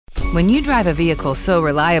When you drive a vehicle so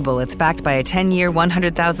reliable it's backed by a 10-year,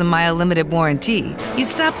 100,000-mile limited warranty, you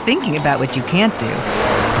stop thinking about what you can't do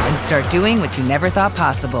and start doing what you never thought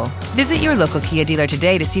possible. Visit your local Kia dealer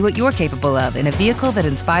today to see what you're capable of in a vehicle that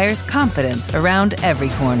inspires confidence around every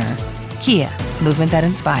corner. Kia, movement that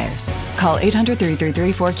inspires. Call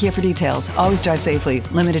 800-333-4KIA for details. Always drive safely.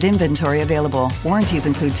 Limited inventory available. Warranties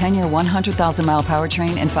include 10-year 100,000-mile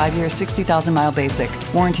powertrain and 5-year 60,000-mile basic.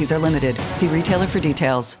 Warranties are limited. See retailer for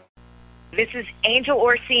details. This is Angel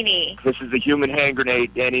Orsini. This is the Human Hand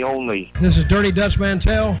Grenade, Danny Only. This is Dirty Dutch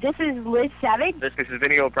Mantel. This is Liz Savage. This is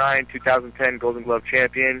Vinny O'Brien, 2010 Golden Glove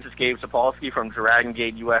champion. This is Gabe Sapolsky from Dragon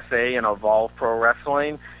Gate USA and Evolve Pro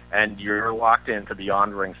Wrestling, and you're locked into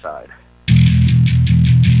Beyond Ringside.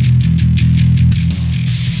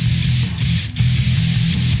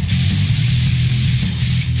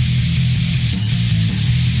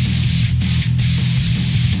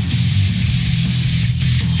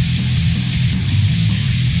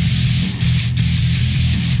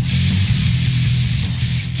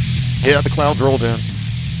 Yeah, the clouds rolled in.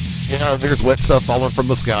 Yeah, there's wet stuff falling from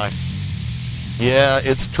the sky. Yeah,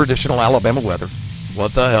 it's traditional Alabama weather.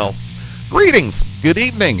 What the hell? Greetings. Good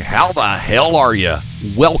evening. How the hell are you?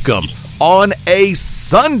 Welcome on a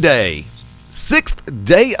Sunday, 6th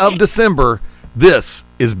day of December. This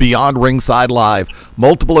is Beyond Ringside Live.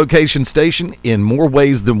 Multiple location station in more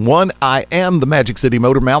ways than one. I am the Magic City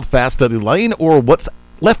Motor Mouth, Fast Eddie Lane, or what's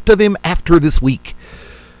left of him after this week.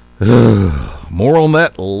 More on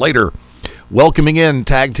that later. Welcoming in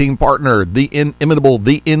tag team partner, the inimitable,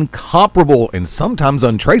 the incomparable, and sometimes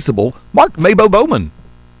untraceable, Mark Mabo Bowman.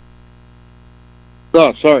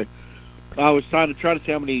 Oh, sorry. I was trying to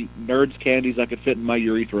see how many Nerds candies I could fit in my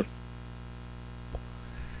urethra.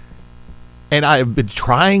 And I've been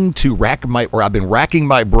trying to I've been racking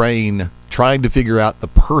my brain trying to figure out the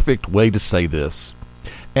perfect way to say this.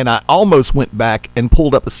 And I almost went back and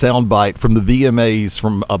pulled up a soundbite from the VMAs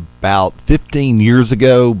from about 15 years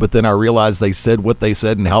ago, but then I realized they said what they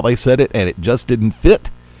said and how they said it, and it just didn't fit.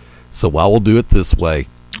 So I will do it this way.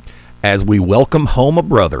 As we welcome home a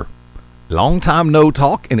brother. Long time no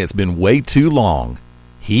talk, and it's been way too long.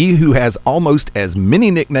 He who has almost as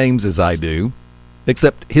many nicknames as I do,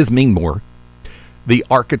 except his mean more. The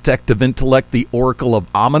architect of intellect, the oracle of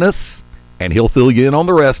ominous, and he'll fill you in on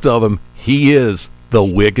the rest of them. He is the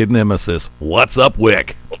Wicked Nemesis. What's up,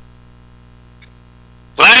 Wick?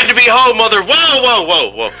 Glad to be home, mother.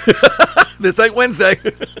 Whoa. This ain't Wednesday.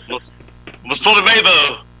 Let's pull the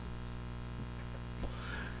Mabo.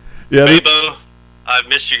 Yeah, Mabo, I've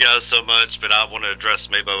missed you guys so much, but I want to address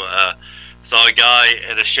Mabo. Saw a guy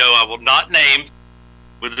at a show I will not name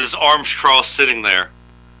with his arms crossed sitting there,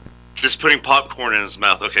 just putting popcorn in his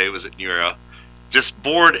mouth. Okay, it was at New Era. Just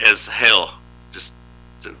bored as hell. Just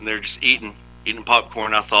sitting there, just eating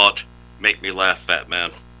popcorn. I thought, make me laugh, fat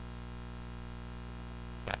man.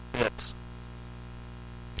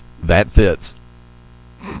 That fits.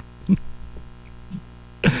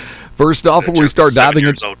 First off, before we start diving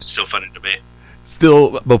into, it's still funny to me.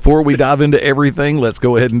 Before we dive into everything, let's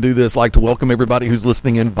go ahead and do this. I'd like to welcome everybody who's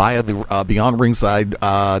listening in via the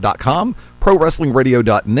BeyondRingside.com,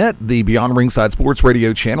 ProWrestlingRadio.net, the Beyond Ringside Sports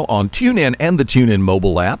Radio channel on TuneIn and the TuneIn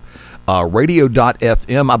mobile app.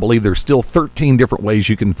 Radio.fm. I believe there's still 13 different ways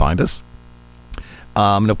you can find us.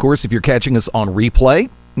 And of course, if you're catching us on replay,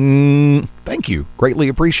 thank you. Greatly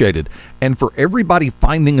appreciated. And for everybody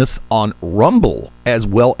finding us on Rumble as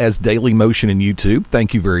well as Daily Motion and YouTube,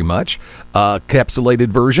 thank you very much. Capsulated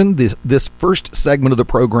version. This first segment of the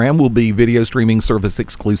program will be video streaming service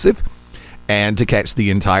exclusive. And to catch the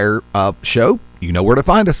entire show, you know where to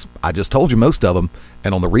find us. I just told you most of them.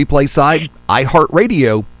 And on the replay side,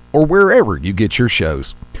 iHeartRadio, or wherever you get your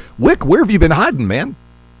shows. Wick, where have you been hiding, man?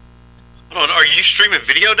 Hold on, are you streaming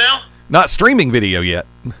video now? Not streaming video yet.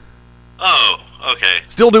 Oh, okay.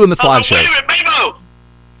 Still doing the slideshows. Wait a minute, Mabo!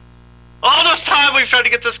 All this time we've tried to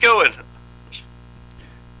get this going.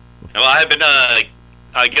 Well, I have been,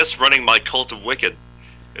 I guess, running my Cult of Wicked,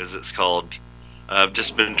 as it's called. I've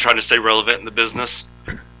just been trying to stay relevant in the business,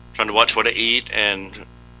 trying to watch what I eat and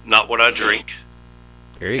not what I drink.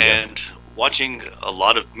 There you go. go. Watching a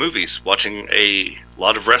lot of movies, watching a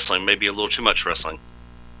lot of wrestling, maybe a little too much wrestling.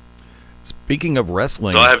 Speaking of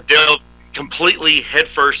wrestling, so I have delved completely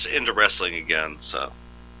headfirst into wrestling again. So,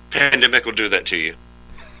 pandemic will do that to you.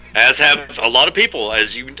 As have a lot of people,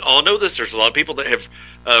 as you all know this. There's a lot of people that have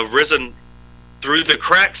risen through the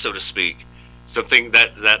cracks, so to speak. Something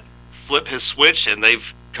that flip has switched and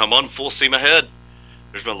they've come on full steam ahead.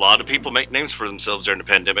 There's been a lot of people make names for themselves during the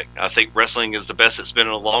pandemic. I think wrestling is the best it's been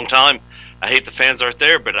in a long time. I hate the fans aren't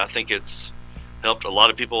there, but I think it's helped a lot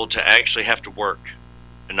of people to actually have to work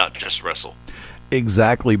and not just wrestle.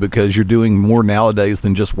 Exactly, because you're doing more nowadays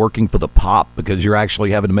than just working for the pop, because you're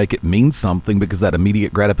actually having to make it mean something, because that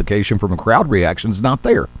immediate gratification from a crowd reaction is not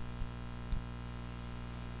there.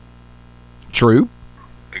 True?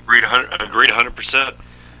 Agreed 100%.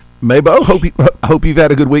 Maybo, hope you've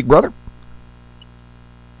had a good week, brother.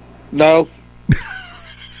 No.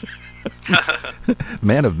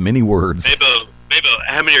 Man of many words. Maybo,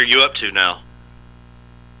 how many are you up to now?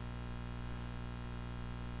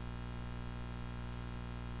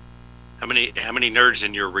 How many nerds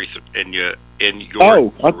in your urethra?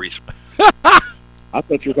 Urethra? I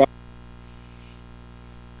thought you were talking.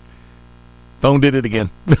 Phone did it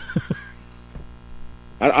again.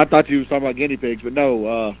 I thought you were talking about guinea pigs, but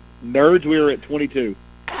no. Nerds, we were at 22.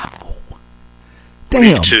 Ow.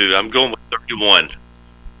 Damn. 22. I'm going with 31.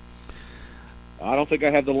 I don't think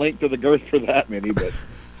I have the link to the girth for that many, but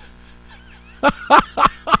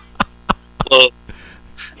Well,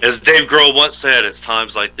 as Dave Grohl once said, it's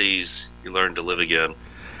times like these you learn to live again.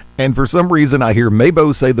 And for some reason, I hear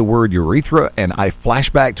Maybo say the word urethra, and I flash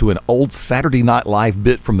back to an old Saturday Night Live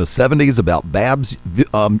bit from the 70s about Babs'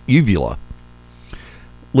 uvula.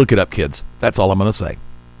 Look it up, kids. That's all I'm going to say.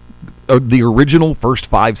 The original first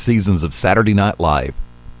 5 seasons of Saturday Night Live.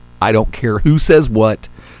 I don't care who says what.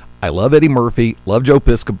 I love Eddie Murphy, love Joe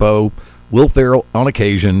Piscopo, Will Ferrell on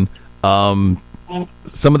occasion, some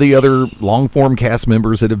of the other long-form cast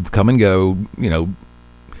members that have come and go, you know.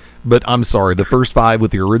 But I'm sorry, the first 5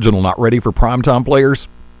 with the original not ready for primetime players,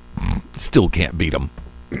 still can't beat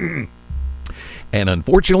them. And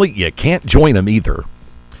unfortunately, you can't join them either.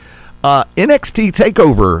 NXT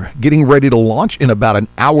TakeOver getting ready to launch in about an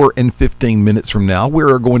hour and 15 minutes from now.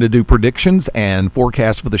 We're going to do predictions and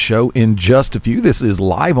forecast for the show in just a few. This is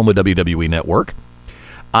live on the WWE Network.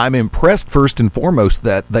 I'm impressed, first and foremost,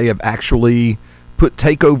 that they have actually put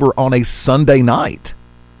TakeOver on a Sunday night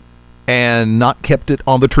and not kept it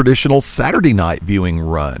on the traditional Saturday night viewing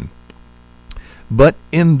run. But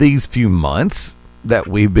in these few months that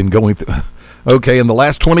we've been going through, okay, in the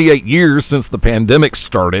last 28 years since the pandemic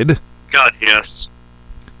started. God, yes.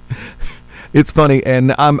 It's funny,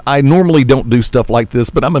 and I normally don't do stuff like this,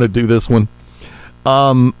 but I'm going to do this one.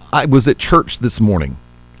 I was at church this morning,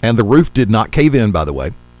 and the roof did not cave in, by the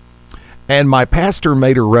way. And my pastor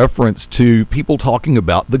made a reference to people talking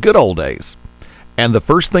about the good old days. And the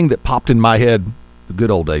first thing that popped in my head, the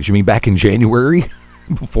good old days, you mean back in January,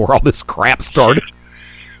 before all this crap started?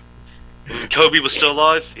 Kobe was still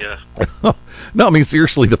alive? Yeah. No, I mean,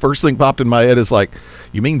 seriously, the first thing popped in my head is like,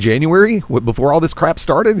 you mean January, before all this crap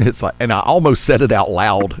started? It's like, and I almost said it out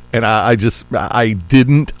loud, and I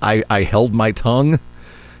didn't. I held my tongue.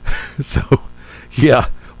 So, yeah,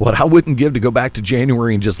 what I wouldn't give to go back to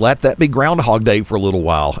January and just let that be Groundhog Day for a little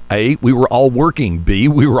while. A, we were all working. B,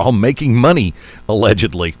 we were all making money,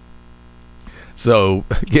 allegedly. So,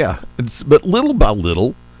 yeah, but little by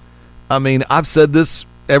little, I mean, I've said this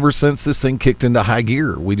ever since this thing kicked into high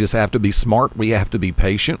gear. We just have to be smart. We have to be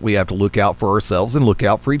patient. We have to look out for ourselves and look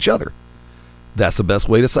out for each other. That's the best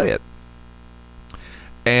way to say it.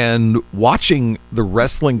 And watching the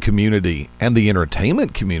wrestling community and the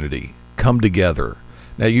entertainment community come together.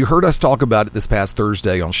 Now, you heard us talk about it this past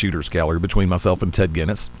Thursday on Shooter's Gallery between myself and Ted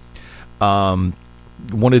Guinness.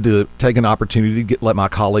 Wanted to take an opportunity to let my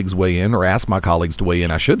colleagues weigh in, or ask my colleagues to weigh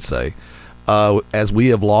in, I should say. As we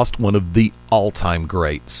have lost one of the all-time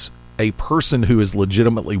greats, a person who has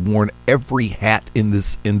legitimately worn every hat in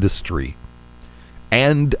this industry,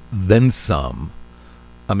 and then some.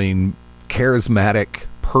 I mean, charismatic,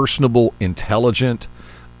 personable, intelligent,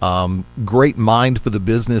 great mind for the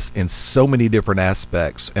business in so many different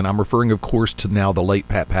aspects. And I'm referring, of course, to now the late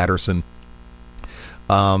Pat Patterson.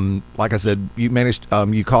 Like I said,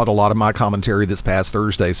 you caught a lot of my commentary this past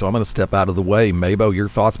Thursday, so I'm going to step out of the way. Maybo, your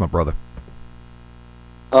thoughts, my brother?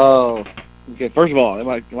 Oh, okay. First of all, am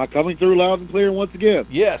I coming through loud and clear once again?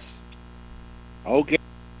 Yes. Okay.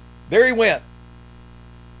 There he went.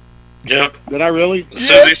 Yep. Did I really? As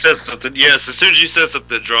soon as he said something, yes. As soon as you said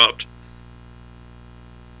something, it dropped.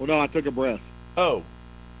 Well, no, I took a breath. Oh,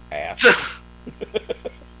 ass.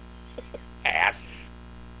 Ass.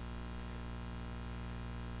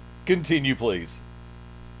 Continue, please.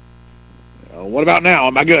 What about now?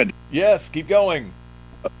 Am I good? Yes, keep going.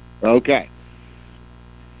 Okay.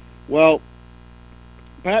 Well,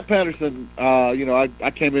 Pat Patterson,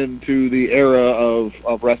 I came into the era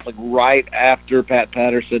of wrestling right after Pat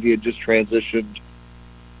Patterson. He had just transitioned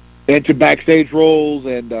into backstage roles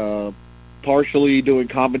and partially doing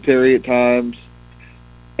commentary at times.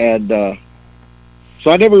 And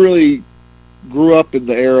so I never really grew up in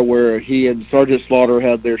the era where he and Sergeant Slaughter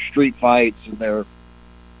had their street fights and their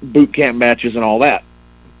boot camp matches and all that.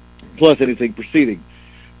 plus anything preceding.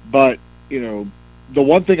 But, the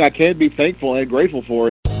one thing I can be thankful and grateful for.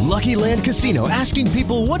 Lucky Land Casino, asking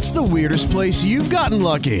people, what's the weirdest place you've gotten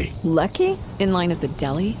lucky? Lucky? In line at the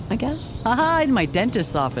deli, I guess? Aha, in my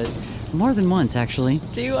dentist's office. More than once, actually.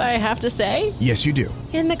 Do I have to say? Yes, you do.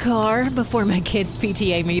 In the car before my kids'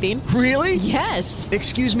 PTA meeting. Really? Yes.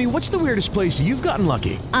 Excuse me, what's the weirdest place you've gotten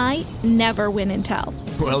lucky? I never win and tell.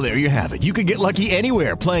 Well, there you have it. You can get lucky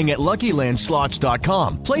anywhere, playing at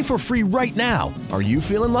LuckyLandSlots.com. Play for free right now. Are you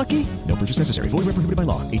feeling lucky? No purchase necessary. Void where prohibited by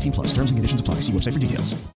law. 18 plus. Terms and conditions apply. See website for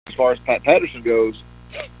details. As far as Pat Patterson goes,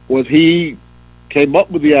 was he came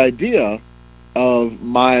up with the idea of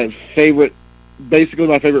my favorite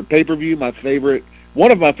pay-per-view,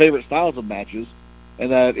 one of my favorite styles of matches,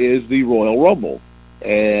 and that is the Royal Rumble.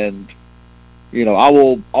 And, I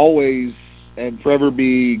will always and forever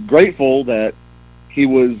be grateful that he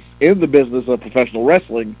was in the business of professional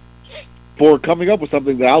wrestling for coming up with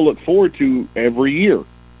something that I look forward to every year.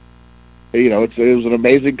 It was an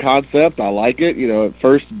amazing concept. I like it. At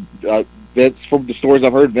first, Vince, from the stories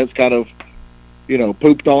I've heard, Vince kind of,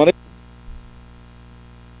 pooped on it.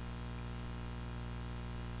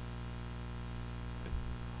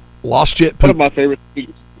 Lost Jet pooped. One of my favorite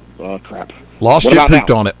things. Oh, crap. Lost Jet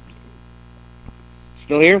pooped on it.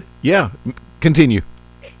 Still here? Yeah. Continue.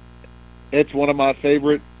 It's one of my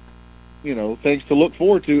favorite, things to look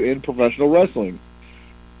forward to in professional wrestling.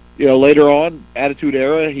 Later on, Attitude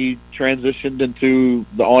Era, he transitioned into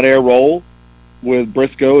the on-air role with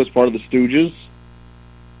Briscoe as part of the Stooges.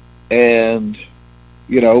 And,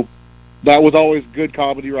 that was always good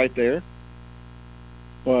comedy right there.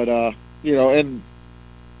 But, and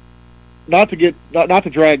not to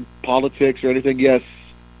drag politics or anything, yes,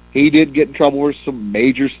 he did get in trouble with some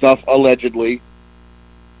major stuff, allegedly,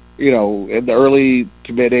 in the early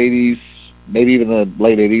to mid-'80s, maybe even the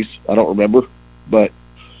late 80s, I don't remember. But,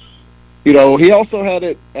 he also had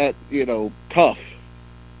it at, tough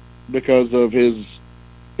because of his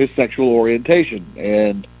sexual orientation.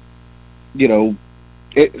 And,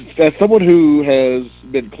 as someone who has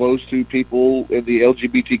been close to people in the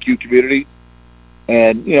LGBTQ community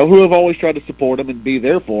and, who have always tried to support him and be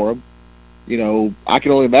there for him, I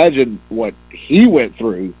can only imagine what he went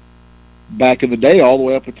through back in the day all the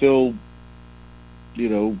way up until,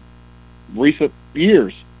 recent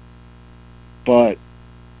years. But,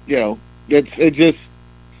 it just,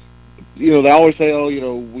 they always say,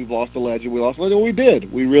 oh, we've lost a legend. Well, we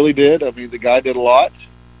did. We really did. I mean, the guy did a lot.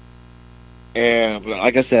 And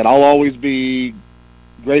like I said, I'll always be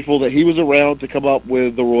grateful that he was around to come up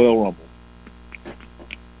with the Royal Rumble.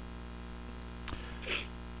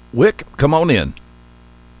 Wick, come on in.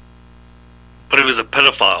 But he was a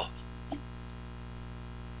pedophile.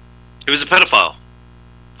 He was a pedophile.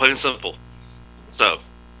 Plain and simple. So,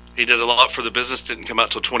 he did a lot for the business. Didn't come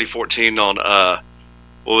out till 2014 on,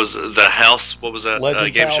 what was the House? What was that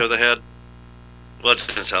game show they had?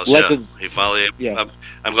 Legends House, Legends. Yeah. He finally,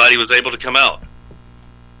 I'm glad he was able to come out.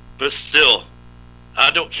 But still,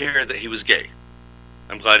 I don't care that he was gay.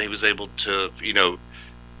 I'm glad he was able to,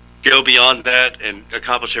 go beyond that and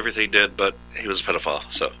accomplish everything he did, but he was a pedophile,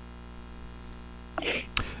 so.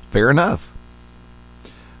 Fair enough.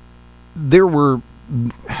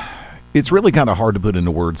 It's really kind of hard to put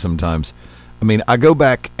into words sometimes. I mean, I go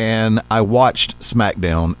back and I watched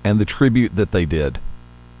SmackDown and the tribute that they did.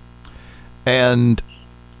 And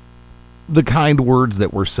the kind words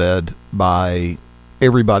that were said by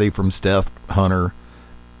everybody from Steph, Hunter,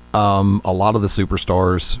 a lot of the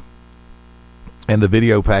superstars, and the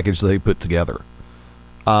video package they put together.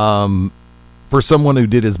 For someone who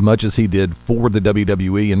did as much as he did for the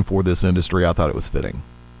WWE and for this industry, I thought it was fitting.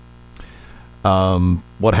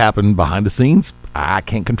 What happened behind the scenes, I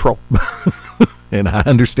can't control. And I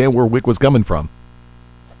understand where Wick was coming from.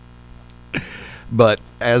 But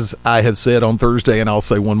as I have said on Thursday, and I'll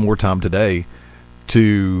say one more time today,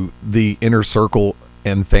 to the inner circle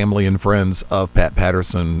and family and friends of Pat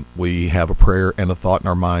Patterson, we have a prayer and a thought in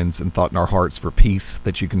our minds and thought in our hearts for peace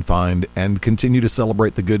that you can find, and continue to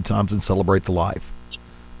celebrate the good times and celebrate the life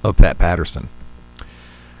of Pat Patterson.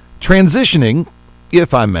 Transitioning,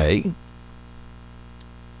 if I may,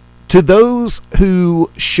 to those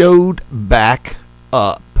who showed back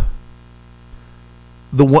up,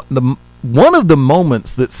 one of the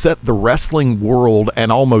moments that set the wrestling world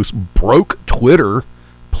and almost broke Twitter,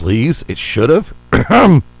 please, it should have,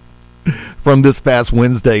 from this past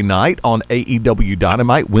Wednesday night on AEW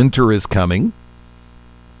Dynamite, Winter is Coming.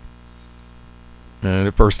 And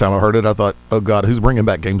the first time I heard it, I thought, oh God, who's bringing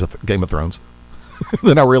back Game of Thrones?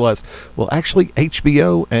 Then I realized, well, actually,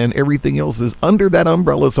 HBO and everything else is under that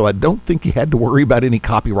umbrella, so I don't think you had to worry about any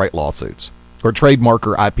copyright lawsuits. or trademark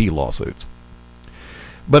or IP lawsuits.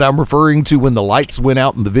 But I'm referring to when the lights went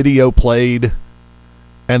out and the video played,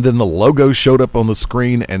 and then the logo showed up on the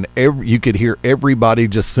screen, and you could hear everybody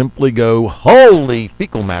just simply go, "Holy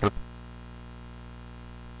fecal matter,"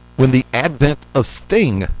 when the advent of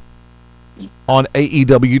Sting on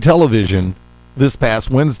AEW television this past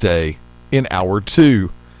Wednesday in Hour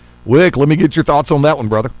 2. Wick, let me get your thoughts on that one,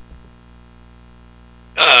 brother.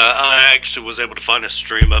 I actually was able to find a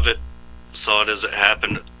stream of it, saw it as it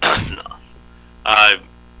happened.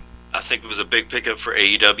 I think it was a big pickup for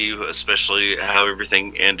AEW, especially how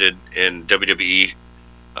everything ended in WWE.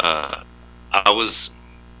 I was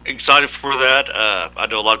excited for that. I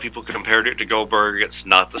know a lot of people compared it to Goldberg. It's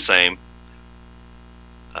not the same.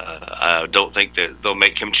 I don't think that they'll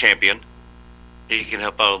make him champion. He can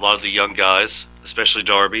help out a lot of the young guys, especially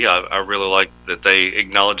Darby. I really like that they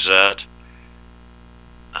acknowledge that.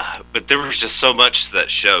 But there was just so much to that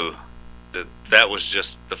show. That was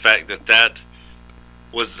just the fact that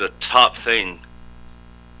was the top thing.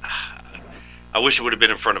 I wish it would have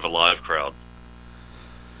been in front of a live crowd.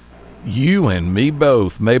 You and me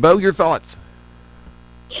both. Maybo, your thoughts?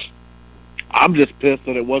 I'm just pissed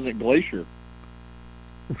that it wasn't Glacier.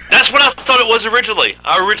 That's what I thought it was originally.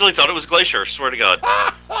 I originally thought it was Glacier, swear to God.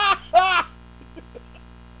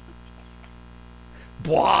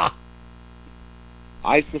 Blah.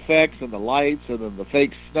 Ice effects and the lights and then the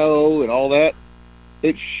fake snow and all that.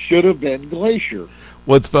 It should have been Glacier.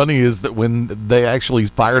 What's funny is that when they actually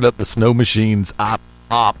fired up the snow machines, I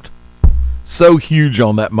popped so huge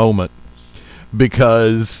on that moment,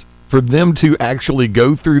 because for them to actually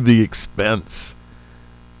go through the expense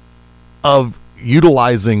of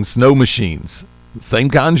utilizing snow machines, same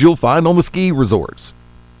kinds you'll find on the ski resorts,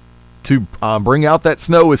 to bring out that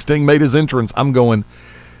snow as Sting made his entrance, I'm going,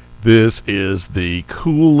 this is the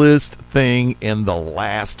coolest thing in the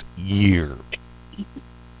last year.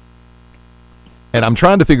 And I'm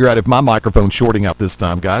trying to figure out if my microphone's shorting out this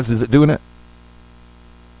time, guys. Is it doing it?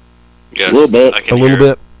 Yes, a little bit. I can a hear little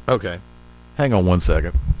it. bit? Okay. Hang on one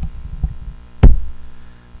second. If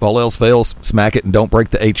all else fails, smack it and don't break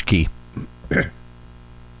the H key.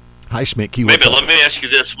 Hi, Schmidt Key. Maybe let me ask you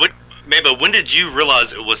this. When did you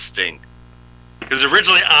realize it was Sting? Because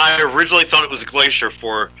I originally thought it was Glacier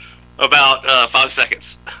for about 5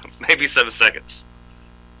 seconds. Maybe 7 seconds.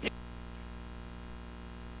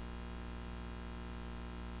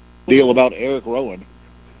 Deal about Eric Rowan.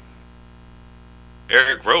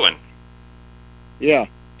 Eric Rowan? Yeah.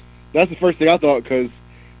 That's the first thing I thought, because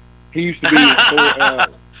he used to be...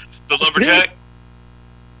 the Lumberjack?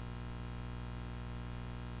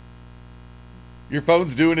 Your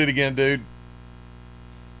phone's doing it again, dude.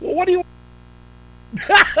 Well, what do you...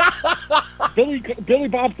 Billy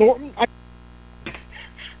Bob Thornton? You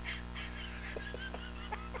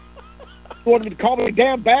wanted me to call me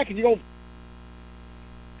damn back and you go...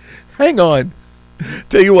 Hang on.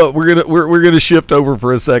 Tell you what, we're gonna shift over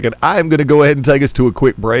for a second. I am gonna go ahead and take us to a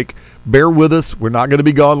quick break. Bear with us. We're not gonna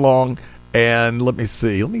be gone long. And let me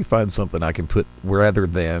see. Let me find something I can put rather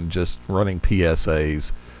than just running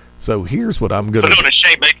PSAs. So here's what I'm gonna. Put on a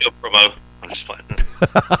Shea Mako promo. I'm just playing.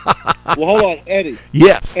 Well, hold on, Eddie.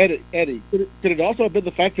 Yes. Eddie. Could it also have been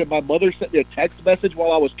the fact that my mother sent me a text message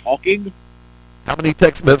while I was talking? How many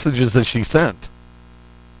text messages has she sent?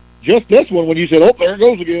 Just this one when you said, "Oh, there it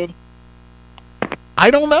goes again." I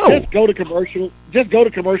don't know. Just go to commercial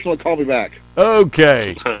and call me back.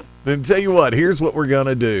 Okay. Then tell you what, here's what we're going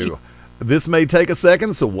to do. This may take a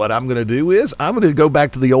second, so what I'm going to do is I'm going to go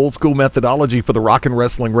back to the old school methodology for the Rock and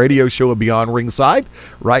Wrestling Radio Show of Beyond Ringside.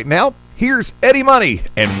 Right now, here's Eddie Money,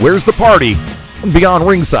 and Where's the Party on Beyond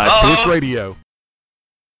Ringside Sports Radio.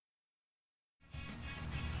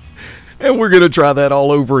 And we're going to try that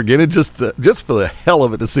all over again, and just for the hell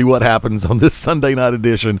of it, to see what happens on this Sunday night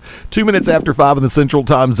edition. 2 minutes after 5 in the Central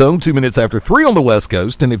Time Zone, 2 minutes after 3 on the West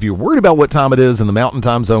Coast. And if you're worried about what time it is in the Mountain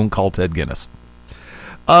Time Zone, call Ted Guinness.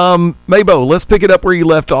 Maybo, let's pick it up where you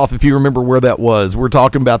left off, if you remember where that was. We're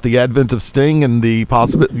talking about the advent of Sting and the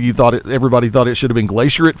possibility. Everybody thought it should have been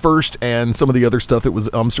Glacier at first, and some of the other stuff that was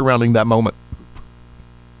surrounding that moment.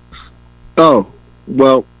 Oh,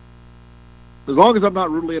 well, as long as I'm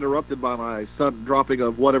not rudely interrupted by my sudden dropping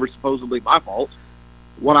of whatever's supposedly my fault,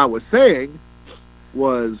 what I was saying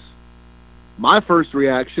was my first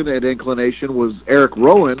reaction and inclination was Eric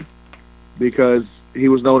Rowan, because he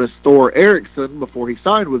was known as Thor Erickson before he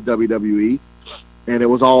signed with WWE, and it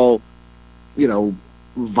was all,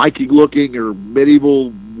 Viking-looking or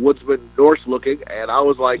medieval woodsman Norse-looking, and I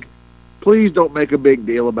was like, please don't make a big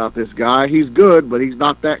deal about this guy. He's good, but he's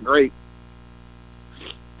not that great.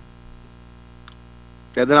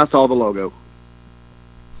 And then I saw the logo.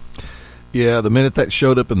 Yeah, the minute that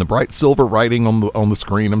showed up in the bright silver writing on the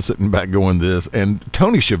screen, I'm sitting back going this. And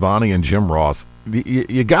Tony Schiavone and Jim Ross,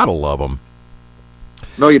 you gotta love them.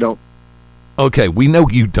 No, you don't. Okay, we know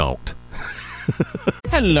you don't.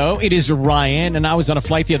 Hello, it is Ryan, and I was on a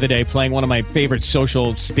flight the other day playing one of my favorite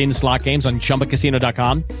social spin slot games on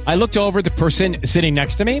ChumbaCasino.com. I looked over at the person sitting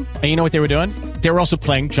next to me, and you know what they were doing? They were also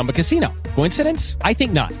playing Chumba Casino. Coincidence? I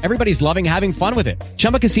think not. Everybody's loving having fun with it.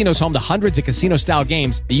 Chumba Casino is home to hundreds of casino-style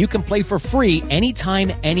games that you can play for free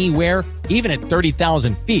anytime, anywhere, even at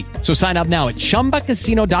 30,000 feet. So sign up now at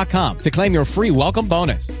ChumbaCasino.com to claim your free welcome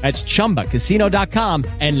bonus. That's ChumbaCasino.com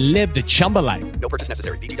and live the Chumba life. No purchase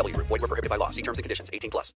necessary. VGW. Void where prohibited by law. See terms and conditions.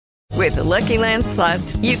 18+. With the Lucky Land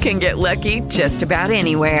Slots, you can get lucky just about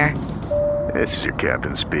anywhere. This is your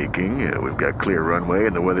captain speaking. We've got clear runway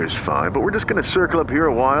and the weather's fine, but we're just going to circle up here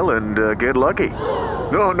a while and get lucky.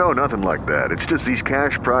 No, nothing like that. It's just these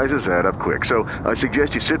cash prizes add up quick. So I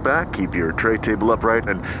suggest you sit back, keep your tray table upright,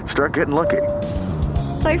 and start getting lucky.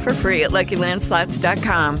 Play for free at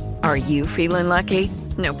LuckyLandSlots.com. Are you feeling lucky?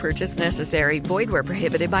 No purchase necessary. Void where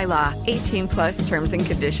prohibited by law. 18+ terms and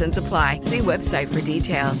conditions apply. See website for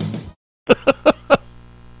details.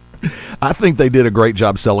 I think they did a great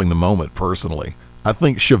job selling the moment, personally. I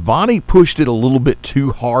think Schiavone pushed it a little bit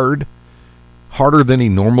too hard, harder than he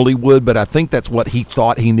normally would, but I think that's what he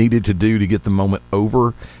thought he needed to do to get the moment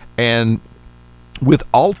over. And with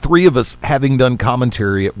all three of us having done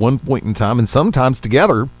commentary at one point in time, and sometimes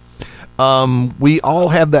together, we all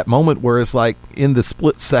have that moment where it's like in the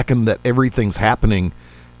split second that everything's happening,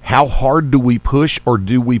 how hard do we push, or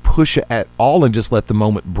do we push it at all and just let the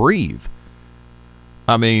moment breathe?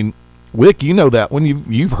 I mean, Wick, you know that one.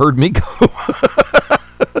 You've heard me go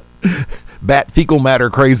bat fecal matter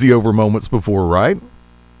crazy over moments before, right?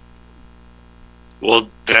 Well,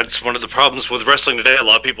 that's one of the problems with wrestling today. A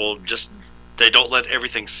lot of people they don't let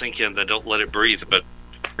everything sink in. They don't let it breathe. But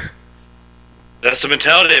that's the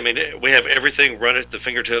mentality. I mean, we have everything run at the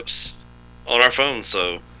fingertips on our phones,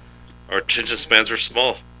 so our attention spans are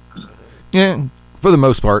small. Yeah, for the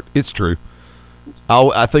most part, it's true.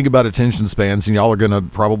 I think about attention spans, and y'all are going to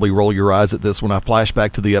probably roll your eyes at this when I flash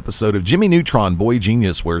back to the episode of Jimmy Neutron, Boy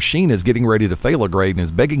Genius, where Sheen is getting ready to fail a grade and is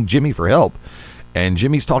begging Jimmy for help. And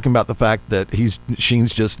Jimmy's talking about the fact that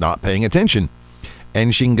Sheen's just not paying attention.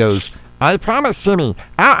 And Sheen goes, "I promise, Jimmy,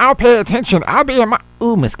 I'll pay attention. I'll be in my..."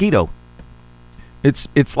 Ooh, mosquito.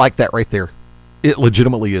 It's like that right there. It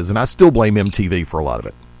legitimately is, and I still blame MTV for a lot of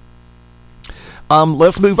it.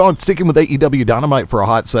 Let's move on, sticking with AEW Dynamite for a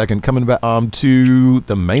hot second, coming back to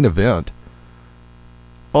the main event.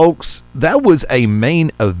 Folks, that was a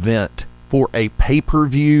main event for a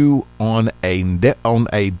pay-per-view on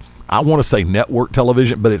I want to say network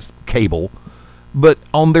television, but it's cable, but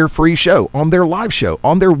on their free show, on their live show,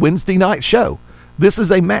 on their Wednesday night show. This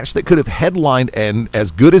is a match that could have headlined, and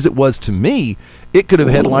as good as it was to me, it could have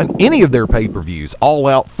headlined any of their pay-per-views. All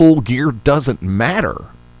Out, Full Gear, doesn't matter.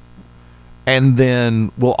 And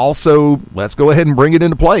then we'll also, let's go ahead and bring it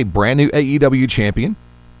into play. Brand new AEW champion.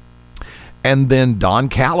 And then Don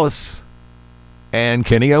Callis and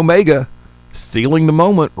Kenny Omega stealing the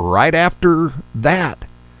moment right after that.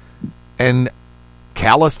 And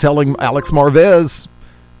Callis telling Alex Marvez,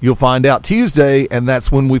 you'll find out Tuesday. And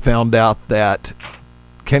that's when we found out that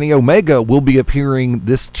Kenny Omega will be appearing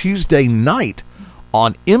this Tuesday night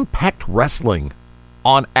on Impact Wrestling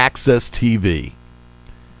on Access TV.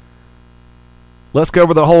 Let's go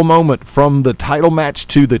over the whole moment, from the title match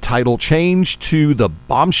to the title change to the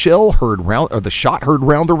bombshell heard round, or the shot heard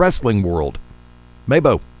round the wrestling world.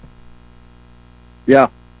 Mabo. Yeah.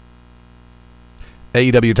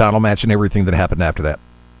 AEW title match and everything that happened after that.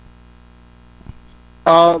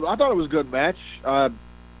 I thought it was a good match. I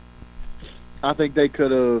think they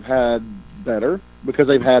could have had better, because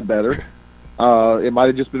they've had better. It might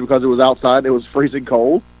have just been because it was outside and it was freezing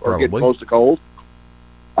cold, or getting close to cold.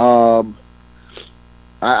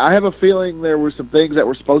 I have a feeling there were some things that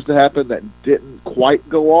were supposed to happen that didn't quite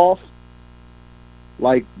go off.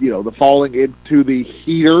 Like, the falling into the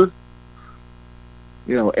heater.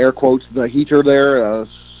 Air quotes, the heater there. I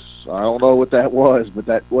don't know what that was, but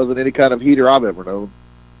that wasn't any kind of heater I've ever known.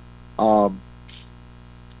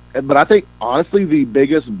 But I think, honestly, the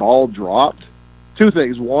biggest ball dropped. Two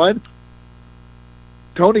things. One,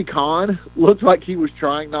 Tony Khan looked like he was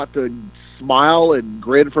trying not to smile and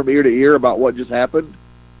grin from ear to ear about what just happened.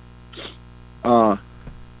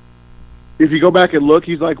 If you go back and look,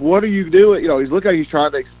 he's like, "What are you doing?" He's looking like he's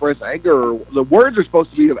trying to express anger. The words are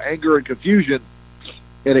supposed to be of anger and confusion,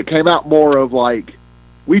 and it came out more of like,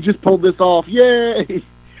 "We just pulled this off, yay!"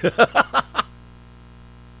 Got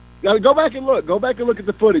to go back and look. Go back and look at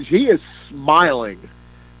the footage. He is smiling.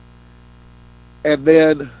 and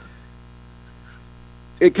then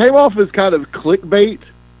it came off as kind of clickbait,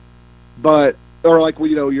 or like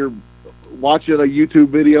you're watching a YouTube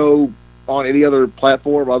video on any other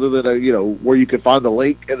platform other than where you can find the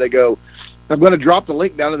link, and they go, I'm going to drop the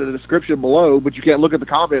link down in the description below, but you can't look at the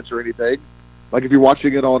comments or anything, like if you're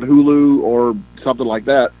watching it on Hulu or something like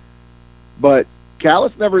that. But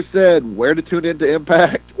Callis never said where to tune into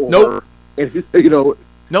Impact. Nope.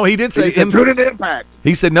 No, he did say tune into Impact.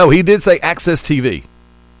 He said no. He did say Access TV.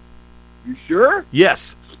 You sure?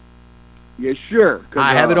 Yes. You sure?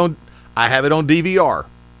 I have it on DVR.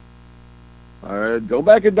 Go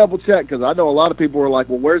back and double check, because I know a lot of people were like,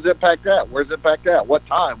 "Well, where's Impact at? Where's Impact at? What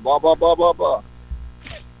time? Blah blah blah blah blah."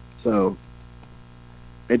 So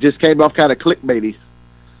it just came off kind of clickbaity.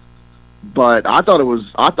 But I thought it was.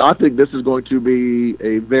 I think this is going to be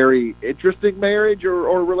a very interesting marriage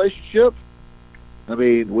or relationship. I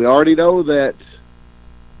mean, we already know that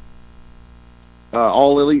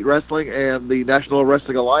All Elite Wrestling and the National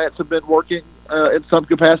Wrestling Alliance have been working in some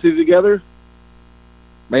capacity together,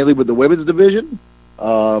 mainly with the women's division.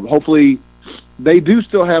 Hopefully, they do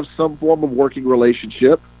still have some form of working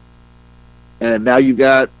relationship. And now you've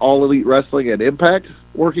got All Elite Wrestling and Impact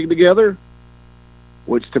working together,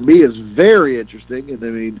 which to me is very interesting. And I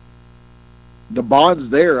mean, the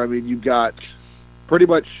bond's there. I mean, you've got pretty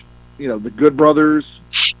much, the Good Brothers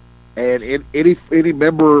and any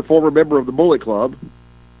former member of the Bullet Club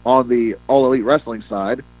on the All Elite Wrestling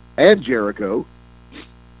side, and Jericho.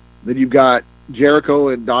 Then you've got Jericho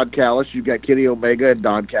and Don Callis. You've got Kenny Omega and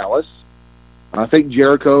Don Callis. I think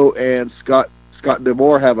Jericho and Scott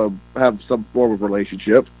D'Amore have some form of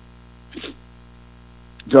relationship.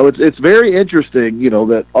 So it's very interesting,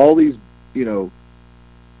 that all these,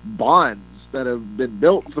 bonds that have been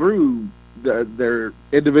built through their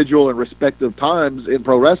individual and respective times in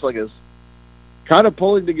pro wrestling is kind of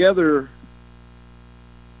pulling together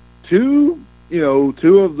two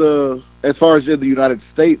of the, as far as in the United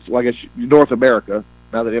States, well, I guess North America,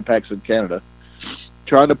 now that Impact's in Canada,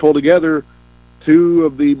 trying to pull together two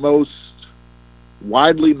of the most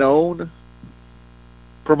widely known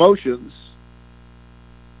promotions.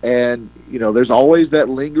 And, there's always that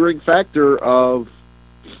lingering factor of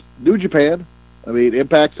New Japan. I mean,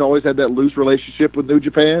 Impact's always had that loose relationship with New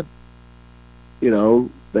Japan.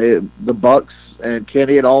 The Bucks and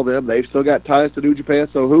Kenny and all them, they've still got ties to New Japan.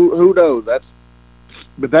 So who knows? That's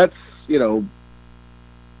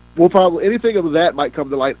we'll probably, anything of that might come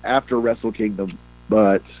to light after Wrestle Kingdom.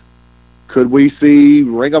 But could we see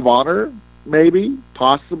Ring of Honor? Maybe,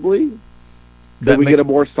 possibly. Could we get a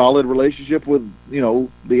more solid relationship with, the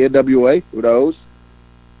NWA? Who knows?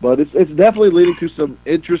 But it's definitely leading to some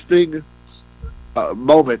interesting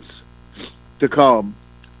moments to come.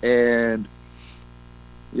 And,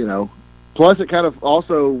 plus it kind of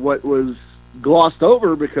also what was glossed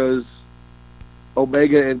over because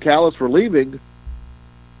Omega and Callis were leaving.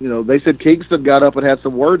 They said Kingston got up and had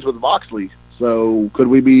some words with Moxley. So could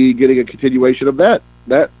we be getting a continuation of that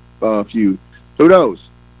feud? Who knows?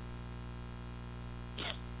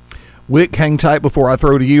 Wick, hang tight before I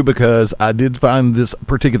throw to you, because I did find this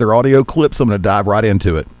particular audio clip, so I'm going to dive right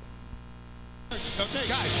into it. Okay,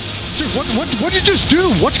 guys. Sir, what did you just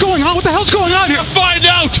do? What's going on? What the hell's going on here? Find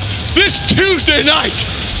out this Tuesday night.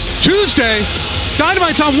 Tuesday?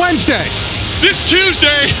 Dynamite's on Wednesday. This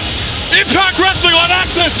Tuesday, Impact Wrestling on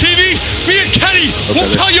Access TV. Me and Kenny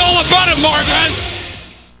will tell you all about it, Marvin.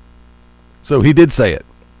 So he did say it.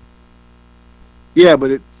 Yeah,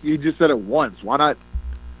 but you just said it once. Why not?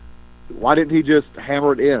 Why didn't he just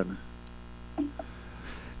hammer it in?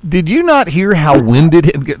 Did you not hear how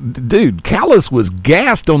winded dude, Callis was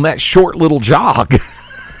gassed on that short little jog.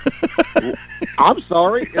 I'm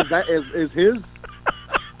sorry. Is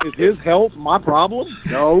his health my problem?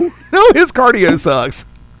 No, his cardio sucks.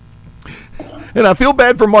 And I feel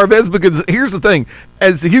bad for Marvez, because here's the thing: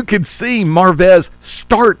 as you could see, Marvez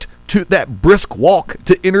start to that brisk walk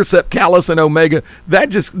to intercept Callis and Omega.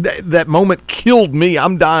 That moment killed me.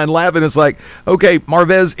 I'm dying laughing. It's like, okay,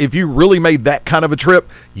 Marvez, if you really made that kind of a trip,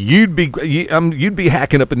 you'd be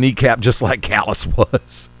hacking up a kneecap just like Callis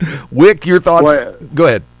was. Wick, your thoughts? Well, go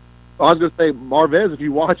ahead. I was going to say, Marvez, if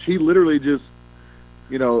you watch, he literally just,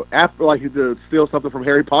 like to steal something from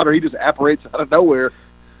Harry Potter, he just apparates out of nowhere.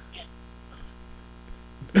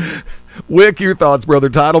 Wick, your thoughts, brother?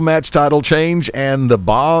 Title match, title change, and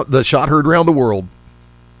the shot heard around the world.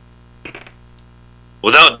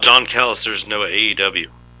 Without Don Callis, there's no AEW.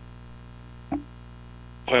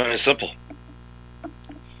 Plain and simple.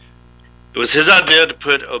 It was his idea to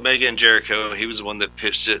put Omega and Jericho. He was the one that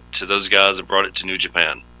pitched it to those guys and brought it to New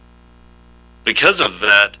Japan. Because of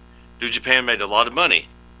that, New Japan made a lot of money.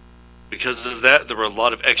 because of that, there were a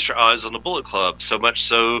lot of extra eyes on the Bullet Club. So much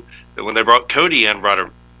so that when they brought Cody in right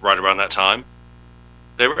around that time,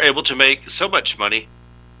 they were able to make so much money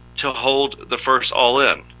to hold the first All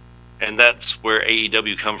In, and that's where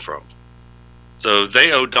AEW come from. So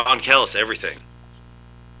they owe Don Callis everything.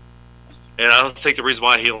 And I don't think the reason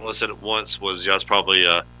why he only said it once was it's probably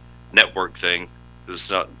a network thing.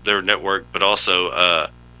 It's not their network, but also,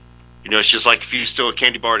 it's just like if you steal a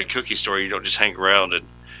candy bar at a cookie store, you don't just hang around. And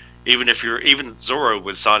even Zorro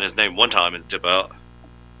would sign his name one time and dip out.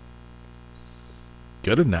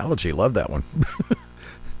 Good analogy. Love that one.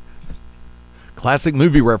 Classic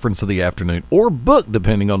movie reference of the afternoon, or book,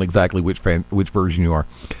 depending on exactly which version you are.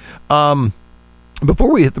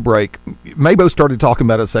 Before we hit the break, Mabo started talking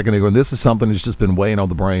about it a second ago, and this is something that's just been weighing on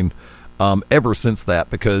the brain ever since that,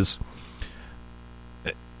 because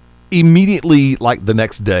immediately, like the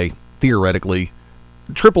next day, theoretically,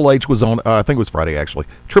 Triple H was on, I think it was Friday actually,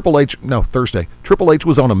 Thursday. Triple H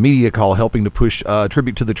was on a media call helping to push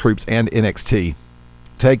Tribute to the Troops and NXT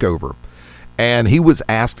TakeOver. And he was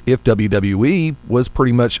asked if WWE was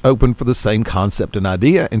pretty much open for the same concept and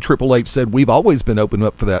idea, and Triple H said, "We've always been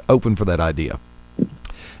open for that idea."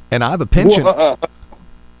 And I have a penchant.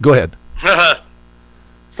 Go ahead.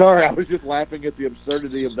 Sorry, I was just laughing at the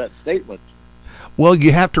absurdity of that statement. Well,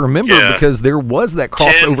 you have to remember, because there was that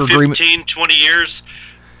crossover 10, agreement. 15, 20 years.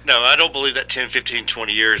 No, I don't believe that 10, 15,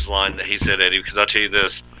 20 years line that he said, Eddie, because I'll tell you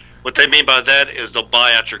this. What they mean by that is they'll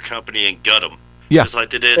buy out your company and gut them. Yeah. Just like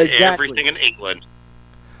they did everything in England.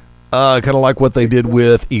 Kind of like what they did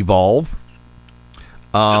with Evolve.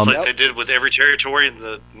 Just like they did with every territory in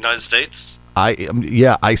the United States.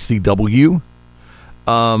 ICW.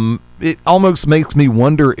 It almost makes me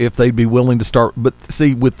wonder if they'd be willing to start. But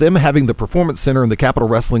see, with them having the Performance Center and the Capitol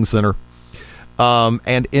Wrestling Center, and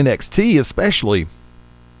NXT especially,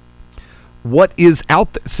 what is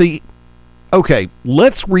out there? See, okay,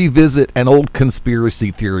 let's revisit an old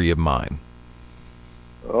conspiracy theory of mine.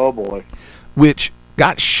 Oh boy. Which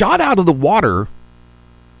got shot out of the water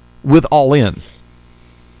with All In.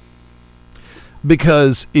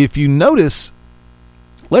 Because if you notice,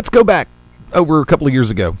 let's go back over a couple of years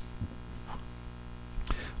ago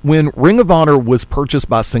when Ring of Honor was purchased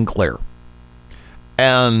by Sinclair.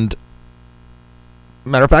 And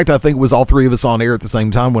matter of fact, I think it was all three of us on air at the same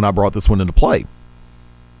time when I brought this one into play.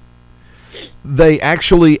 They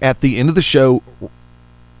actually, at the end of the show,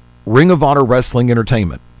 Ring of Honor Wrestling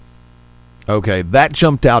Entertainment. Okay, that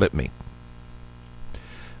jumped out at me.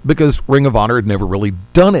 Because Ring of Honor had never really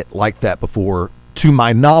done it like that before. To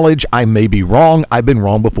my knowledge, I may be wrong. I've been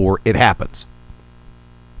wrong before. It happens.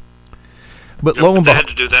 But lo and they had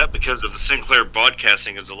behold, to do that because of the Sinclair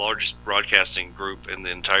Broadcasting is the largest broadcasting group in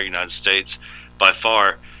the entire United States by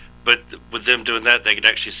far. But with them doing that, they could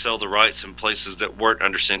actually sell the rights in places that weren't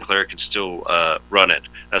under Sinclair could still run it.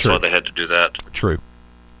 That's True. why they had to do that. True.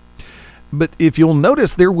 But if you'll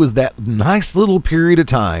notice, there was that nice little period of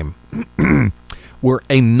time where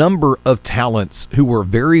a number of talents who were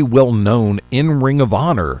very well known in Ring of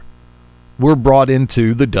Honor were brought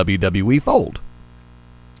into the WWE fold.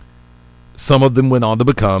 Some of them went on to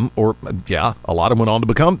become, a lot of them went on to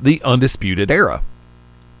become the Undisputed Era.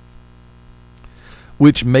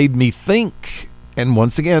 Which made me think, and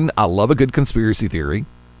once again, I love a good conspiracy theory,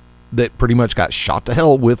 that pretty much got shot to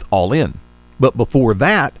hell with All In. But before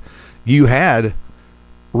that, you had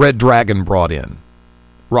Red Dragon brought in,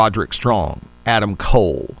 Roderick Strong, Adam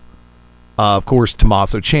Cole, of course,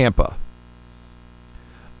 Tommaso Ciampa.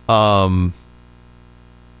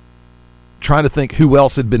 Trying to think who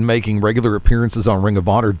else had been making regular appearances on Ring of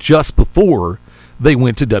Honor just before they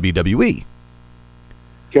went to WWE.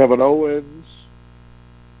 Kevin Owens.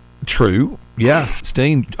 True. Yeah.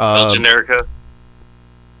 Sting. El Generico.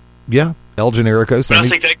 Yeah. El Generico.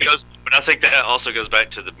 But I think that also goes back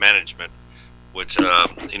to the management, which, I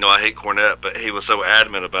hate Cornette, but he was so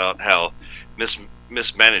adamant about how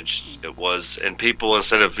mismanaged it was. And people,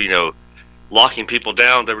 instead of, locking people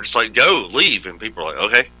down, they were just like, go, leave. And people were like,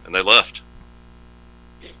 okay. And they left.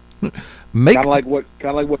 Kind of like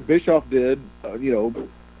what Bischoff did,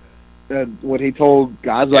 and when he told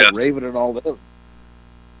guys like Raven and all them.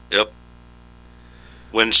 Yep.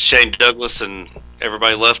 When Shane Douglas and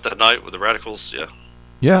everybody left that night with the Radicals, yeah.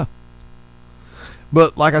 Yeah.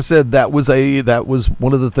 But like I said, that was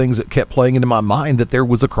one of the things that kept playing into my mind, that there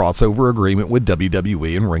was a crossover agreement with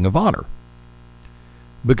WWE and Ring of Honor.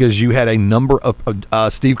 Because you had a number of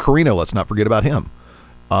Steve Corino, let's not forget about him.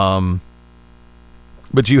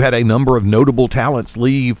 But you had a number of notable talents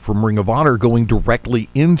leave from Ring of Honor going directly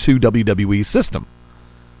into WWE's system.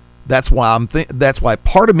 That's why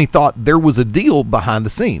part of me thought there was a deal behind the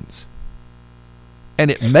scenes. And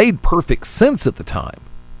it made perfect sense at the time.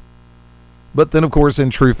 But then, of course, in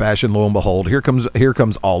true fashion, lo and behold, here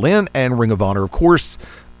comes All In and Ring of Honor, of course,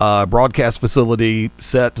 broadcast facility,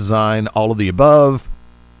 set design, all of the above.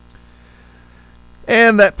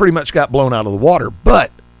 And that pretty much got blown out of the water. But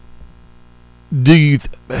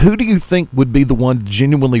who do you think would be the one to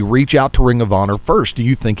genuinely reach out to Ring of Honor first? Do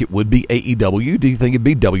you think it would be AEW? Do you think it'd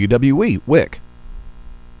be WWE? Wick?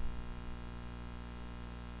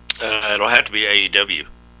 It'll have to be AEW.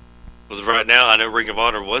 Because right now, I know Ring of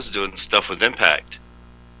Honor was doing stuff with Impact.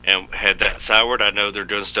 And had that soured, I know they're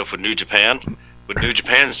doing stuff with New Japan. With New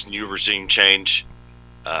Japan's new regime change,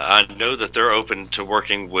 I know that they're open to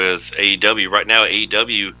working with AEW. Right now,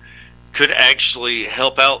 AEW could actually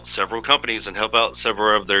help out several companies and help out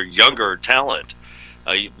several of their younger talent.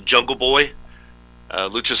 Jungle Boy,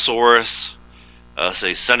 Luchasaurus,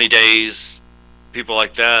 say Sunny Days, people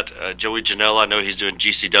like that. Joey Janela, I know he's doing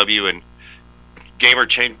GCW and Game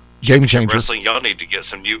Changer Wrestling. Y'all need to get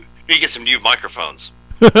some new microphones.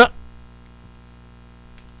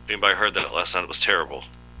 Anybody heard that last night? It was terrible.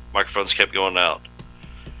 Microphones kept going out.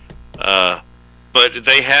 But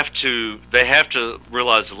they have to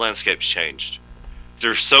realize the landscape's changed.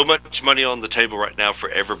 There's so much money on the table right now for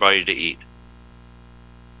everybody to eat.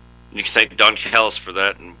 You can thank Don Callis for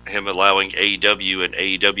that and him allowing AEW and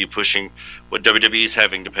AEW pushing what WWE's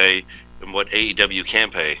having to pay and what AEW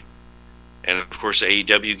can pay. And of course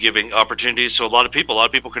AEW giving opportunities to a lot of people. A lot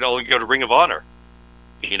of people could only go to Ring of Honor.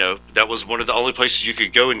 You know, that was one of the only places you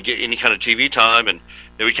could go and get any kind of TV time, and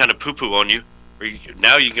they would kind of poo-poo on you.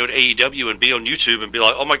 Now you can go to AEW and be on YouTube and be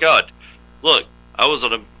like, oh my God, look, I was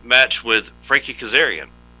on a match with Frankie Kazarian.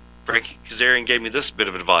 Frankie Kazarian gave me this bit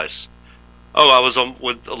of advice. Oh, I was on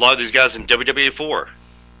with a lot of these guys in WWE 4.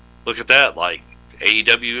 Look at that. Like,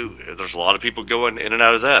 AEW, there's a lot of people going in and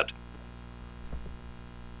out of that.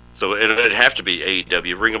 So it'd have to be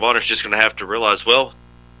AEW. Ring of Honor's just going to have to realize, well,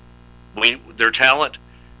 their talent,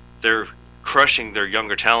 they're crushing their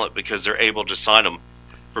younger talent because they're able to sign them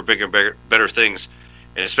for bigger, better things.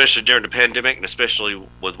 And especially during the pandemic, and especially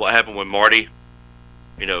with what happened with Marty,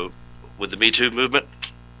 you know, with the Me Too movement.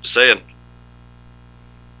 Just saying.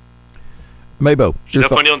 Mabo,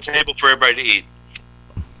 enough money on the table for everybody to eat.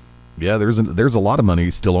 Yeah, there's a lot of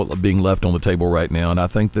money still being left on the table right now, and I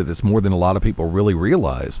think that it's more than a lot of people really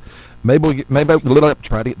realize. Mabo,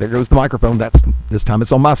 try to. There goes the microphone. This time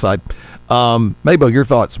it's on my side. Mabo, your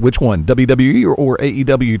thoughts? Which one, WWE or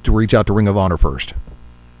AEW, to reach out to Ring of Honor first?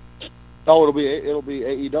 Oh, it'll be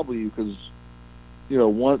AEW because, you know,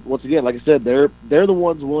 once again, like I said, they're the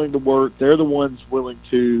ones willing to work. They're the ones willing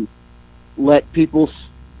to let people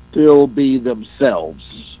still be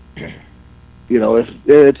themselves. You know, if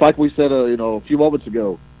it's like we said, a few moments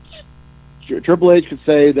ago, Triple H could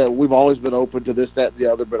say that we've always been open to this, that, and the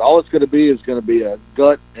other, but all it's going to be is going to be a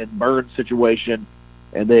gut and burn situation,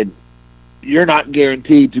 and then you're not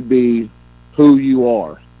guaranteed to be who you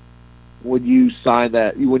are when you sign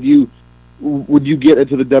that. When you get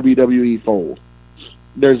into the WWE fold,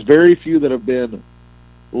 there's very few that have been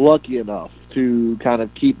lucky enough to kind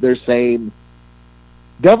of keep their same.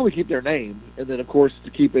 Definitely keep their name, and then, of course,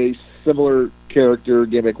 to keep a similar character,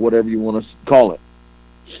 gimmick, whatever you want to call it.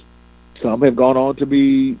 Some have gone on to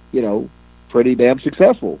be, you know, pretty damn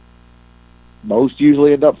successful. Most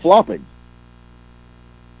usually end up flopping.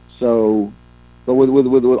 So, but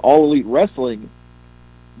with All Elite Wrestling,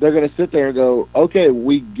 they're going to sit there and go, okay,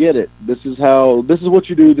 we get it. This is what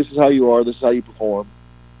you do. This is how you are. This is how you perform.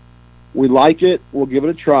 We like it. We'll give it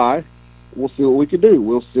a try. We'll see what we can do.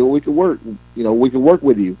 We'll see what we can work. You know, we can work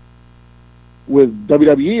with you. With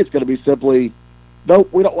WWE, it's going to be simply, nope,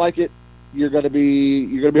 we don't like it. You're going to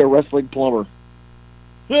be a wrestling plumber.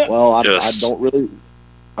 Well, yes.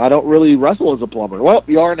 I don't really wrestle as a plumber. Well,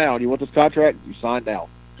 you are now. And you want this contract? You sign now.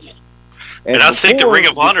 And I think the Ring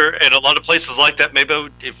of Honor and a lot of places like that, maybe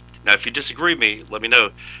if you disagree with me, let me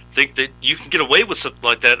know. Think that you can get away with something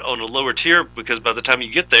like that on a lower tier because by the time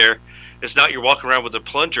you get there, it's not you're walking around with a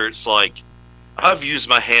plunger. It's like, I've used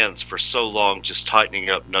my hands for so long just tightening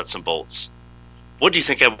up nuts and bolts. What do you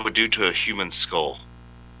think I would do to a human skull?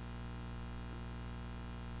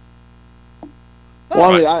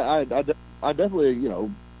 Well, I mean, I definitely, you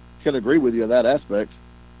know, can agree with you in that aspect.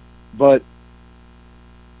 But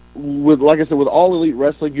like I said, with All Elite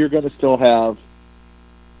Wrestling, you're going to still have,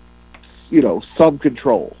 you know, some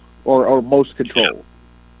control or most control. Yeah.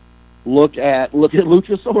 Look at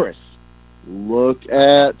Luchasaurus. Look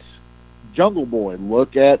at Jungle Boy.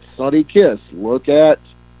 Look at Sonny Kiss. Look at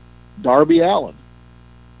Darby Allin.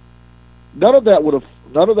 None of that would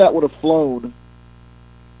have flown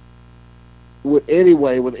with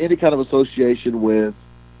any kind of association with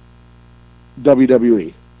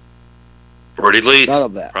WWE. Brody Lee. None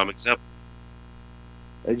of that. Prime example.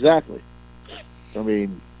 Exactly. I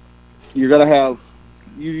mean, you're going to have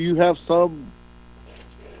you have some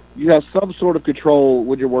sort of control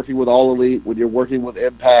when you're working with All Elite, when you're working with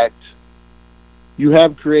Impact. You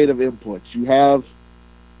have creative inputs. You have,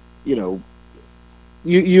 you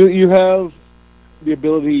have the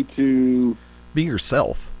ability to be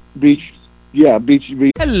yourself.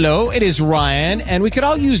 Hello, it is Ryan, and we could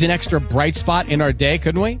all use an extra bright spot in our day,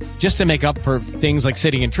 couldn't we? Just to make up for things like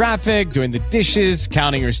sitting in traffic, doing the dishes,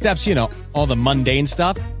 counting your steps, all the mundane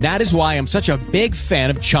stuff. That is why I'm such a big fan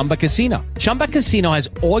of Chumba Casino. Chumba Casino has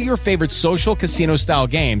all your favorite social casino-style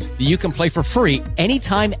games that you can play for free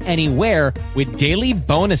anytime, anywhere with daily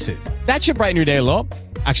bonuses. That should brighten your day a little.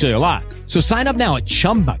 Actually, a lot. So sign up now at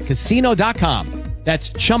ChumbaCasino.com.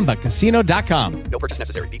 That's ChumbaCasino.com. No purchase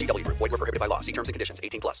necessary. VGW Group. Void where prohibited by law. See terms and conditions.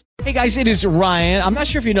 18+. Hey guys, it is Ryan. I'm not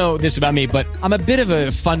sure if you know this about me, but I'm a bit of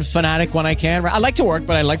a fun fanatic when I can. I like to work,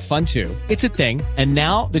 but I like fun too. It's a thing. And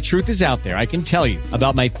now the truth is out there. I can tell you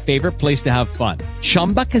about my favorite place to have fun.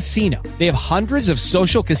 Chumba Casino. They have hundreds of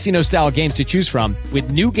social casino style games to choose from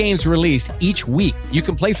with new games released each week. You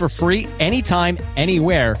can play for free anytime,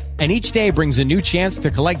 anywhere. And each day brings a new chance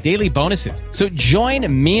to collect daily bonuses. So join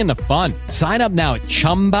me in the fun. Sign up now at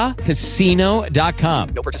ChumbaCasino.com.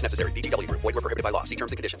 No purchase necessary. VGW Group. Void where prohibited by law. See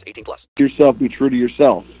terms and conditions. 18+. Yourself, be true to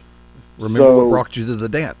yourself. Remember what brought you to the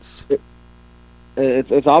dance.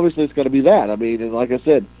 It's obviously it's going to be that. I mean, and like I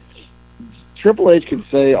said, Triple H can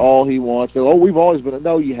say all he wants. Oh, we've always been.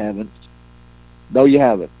 No, you haven't. No, you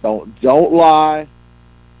haven't. Don't lie.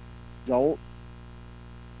 Don't.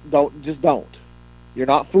 Just don't. You're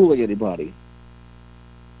not fooling anybody.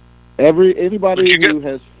 Anybody who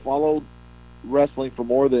has followed wrestling for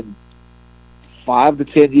more than 5 to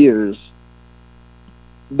 10 years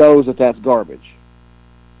knows that that's garbage.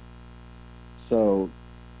 So,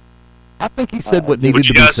 I think he said what needed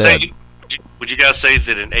to be said. Would you guys say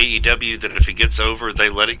that in AEW that if it gets over, they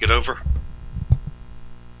let it get over?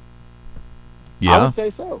 Yeah. I would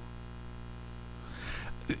say so.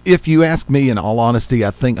 If you ask me, in all honesty,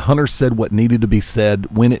 I think Hunter said what needed to be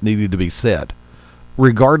said when it needed to be said.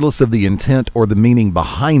 Regardless of the intent or the meaning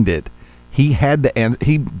behind it, he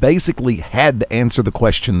basically had to answer the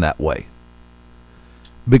question that way.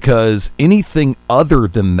 Because anything other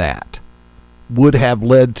than that would have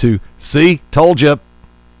led to, see, told you,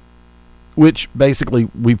 which basically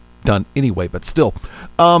we've done anyway, but still.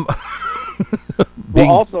 Also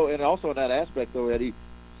in that aspect, though, Eddie,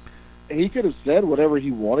 he could have said whatever he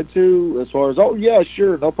wanted to as far as, oh, yeah,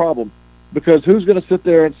 sure, no problem. Because who's going to sit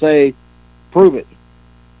there and say, prove it?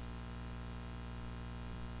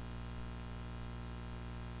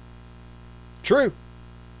 True.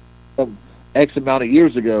 X amount of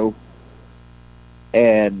years ago,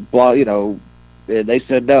 and blah, and they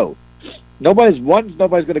said no. Nobody's going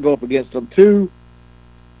to go up against them. Two,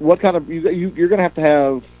 what kind of you're going to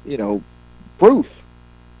have proof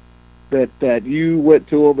that you went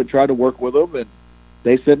to them and tried to work with them, and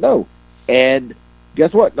they said no. And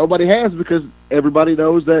guess what? Nobody has, because everybody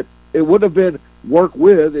knows that it would have been work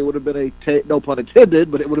with. It would have been no pun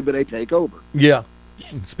intended, but it would have been a takeover. Yeah.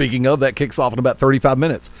 Speaking of, that kicks off in about 35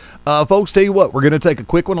 minutes. Folks, tell you what, we're going to take a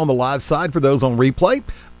quick one on the live side for those on replay.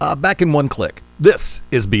 Back in one click. This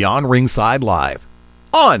is Beyond Ringside Live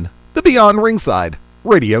on the Beyond Ringside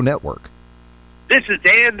Radio Network. This is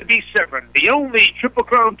Dan the Beast Severn, the only Triple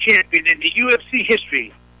Crown champion in the UFC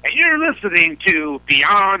history, and you're listening to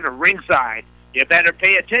Beyond Ringside. You better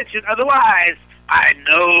pay attention, otherwise I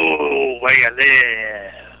know where you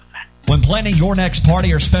live. When planning your next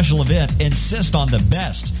party or special event, insist on the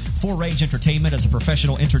best. Full Range Entertainment is a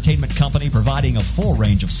professional entertainment company providing a full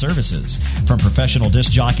range of services. From professional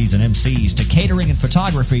disc jockeys and MCs to catering and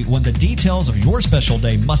photography, when the details of your special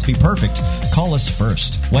day must be perfect, call us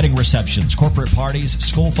first. Wedding receptions, corporate parties,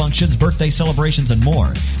 school functions, birthday celebrations, and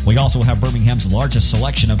more. We also have Birmingham's largest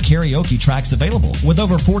selection of karaoke tracks available. With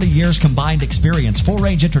over 40 years combined experience, Full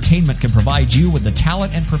Range Entertainment can provide you with the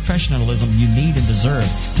talent and professionalism you need and deserve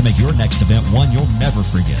to make your next event one you'll never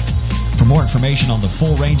forget. For more information on the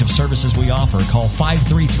full range of services we offer, call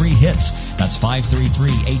 533-HITS. That's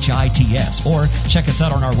 533-HITS. Or check us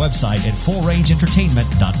out on our website at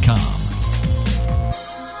fullrangeentertainment.com.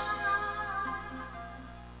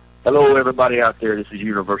 Hello, everybody out there. This is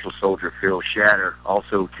Universal Soldier Phil Shatter,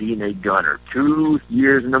 also TNA Gunner. 2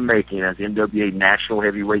 years in the making as NWA National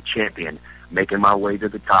Heavyweight Champion, making my way to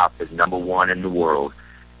the top as #1 in the world.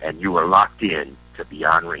 And you are locked in to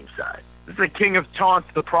Beyond Ringside. This is the King of Taunts,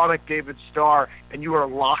 the product David Starr, and you are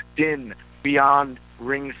locked in Beyond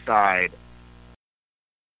Ringside.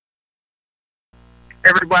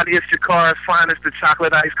 Everybody, it's Jakara's finest, the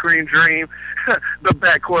chocolate ice cream dream. The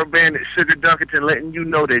backcourt bandit, Sugar Dunkerton, letting you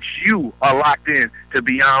know that you are locked in to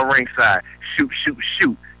Beyond Ringside. Shoot, shoot,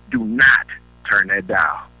 shoot. Do not turn that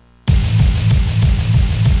dial.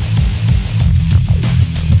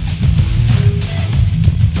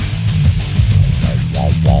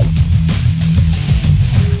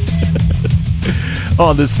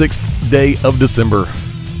 On the 6th day of December,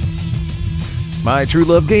 my true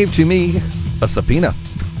love gave to me a subpoena.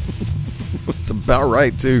 It's about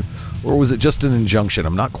right, too. Or was it just an injunction?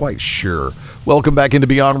 I'm not quite sure. Welcome back into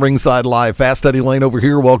Beyond Ringside Live. Fast Eddie Lane over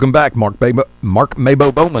here. Welcome back, Mark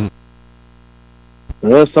Mabo Bowman.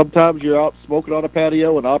 Well, sometimes you're out smoking on a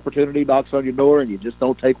patio, and opportunity knocks on your door, and you just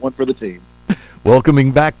don't take one for the team.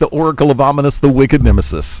 Welcoming back the Oracle of Ominous, the Wicked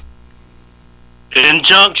Nemesis.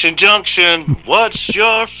 Injunction, junction, what's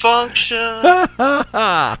your function?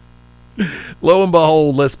 Lo and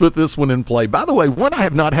behold, let's put this one in play. By the way, one I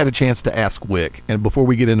have not had a chance to ask Wick, and before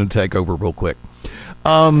we get into Takeover real quick.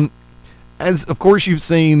 As, of course, you've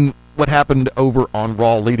seen what happened over on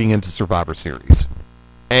Raw leading into Survivor Series.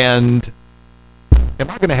 And am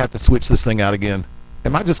I going to have to switch this thing out again?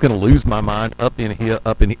 Am I just going to lose my mind up in here?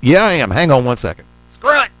 Yeah, I am. Hang on one second.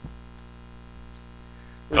 Screw it.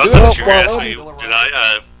 I thought you were asking me,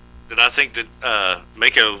 did I think that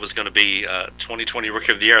Mako was going to be 2020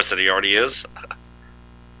 Rookie of the Year? I said he already is.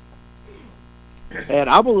 And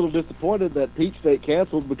I'm a little disappointed that Peach State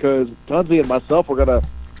canceled because Tunzi and myself were going to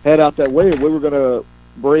head out that way, and we were going to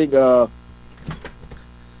bring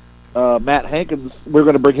Matt Hankins. We were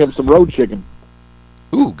going to bring him some road chicken.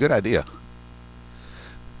 Ooh, good idea.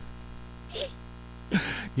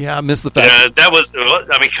 Yeah, I missed the fact. Yeah, that was.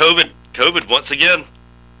 I mean, COVID once again.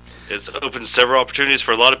 It's opened several opportunities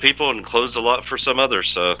for a lot of people and closed a lot for some others.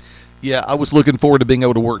 So, yeah, I was looking forward to being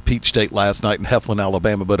able to work Peach State last night in Heflin,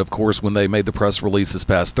 Alabama. But, of course, when they made the press release this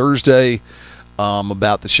past Thursday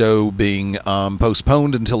about the show being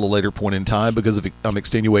postponed until a later point in time because of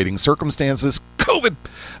extenuating circumstances, COVID,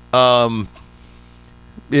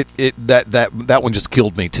 that one just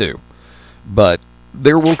killed me too. But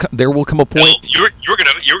there will come a point. Well, you're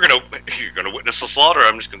gonna witness the slaughter.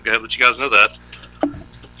 I'm just gonna let you guys know that.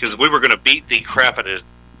 Because we were going to beat the crap out of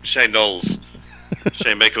Shane Knowles,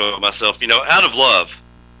 Shane Mako, and myself, out of love.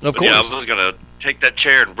 Of course. Yeah, I was going to take that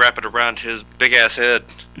chair and wrap it around his big-ass head.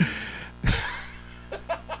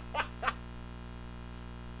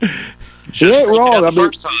 He ain't wrong.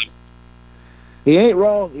 He ain't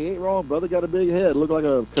wrong. He ain't wrong. Brother got a big head. Look like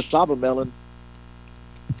a cassava melon.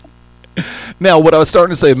 Now, what I was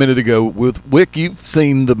starting to say a minute ago, with Wick, you've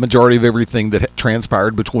seen the majority of everything that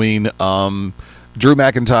transpired between Drew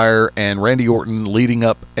McIntyre and Randy Orton leading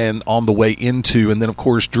up and on the way into, and then, of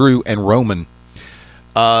course, Drew and Roman.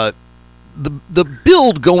 The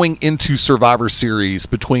build going into Survivor Series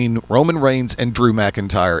between Roman Reigns and Drew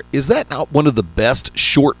McIntyre, is that not one of the best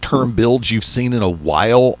short-term builds you've seen in a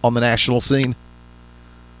while on the national scene?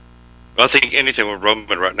 I think anything with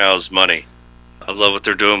Roman right now is money. I love what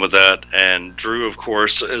they're doing with that. And Drew, of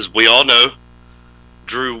course, as we all know,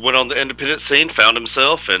 Drew went on the independent scene, found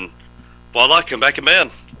himself, and voila, come back a man.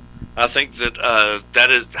 I think that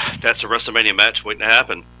that's a WrestleMania match waiting to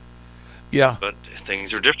happen. Yeah. But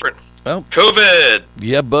things are different. Well, COVID.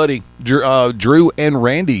 Yeah, buddy. Drew and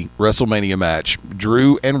Randy WrestleMania match.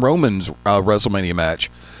 Drew and Roman's WrestleMania match.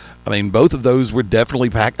 I mean, both of those would definitely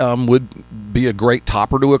would be a great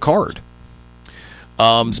topper to a card.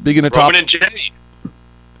 Speaking of Roman and Jay.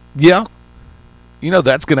 Yeah.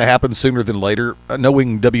 That's going to happen sooner than later.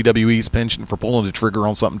 Knowing WWE's penchant for pulling the trigger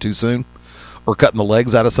on something too soon or cutting the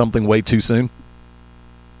legs out of something way too soon.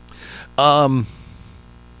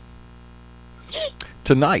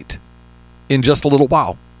 Tonight, in just a little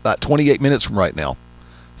while, about 28 minutes from right now,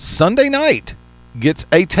 Sunday Night gets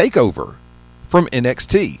a takeover from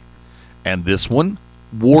NXT. And this one,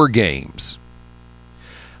 War Games.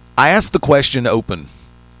 I asked the question open.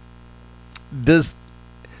 Does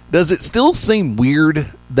it still seem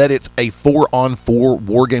weird that it's a 4-on-4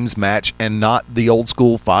 War Games match and not the old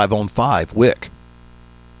school 5-on-5, Wick?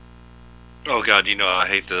 Oh, God, I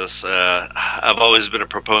hate this. I've always been a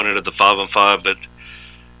proponent of the 5-on-5, but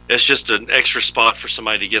it's just an extra spot for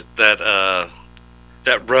somebody to get that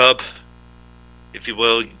rub, if you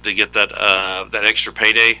will, to get that extra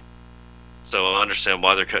payday. So I understand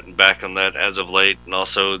why they're cutting back on that as of late. And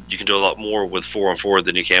also, you can do a lot more with 4-on-4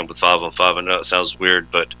 than you can with 5-on-5. I know it sounds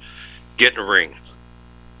weird, but get in a ring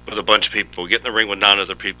with a bunch of people. Get in the ring with 9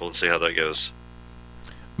 other people and see how that goes.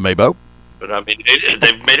 Mabo? But, I mean,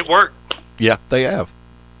 they've made it work. Yeah, they have.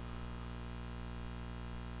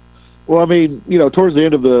 Well, I mean, towards the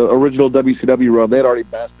end of the original WCW run, they had already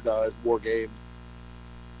bastardized War Games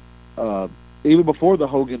even before the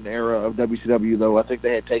Hogan era of WCW, though, I think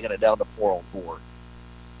they had taken it down to 4-on-4.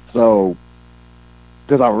 So,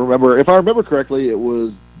 because if I remember correctly, it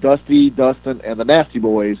was Dusty, Dustin, and the Nasty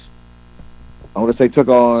Boys. I want to say took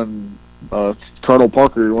on Colonel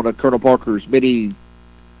Parker, one of Colonel Parker's many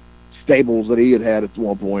stables that he had at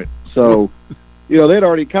one point. So, they'd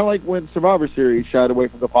already, kind of like when Survivor Series shied away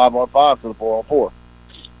from the 5-on-5 to the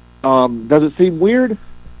 4-on-4. Does it seem weird?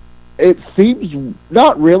 It seems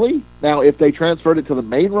not really. Now, if they transferred it to the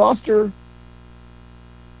main roster,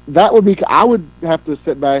 that would be. I would have to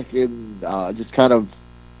sit back and just kind of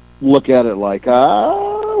look at it like, what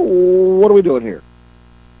are we doing here?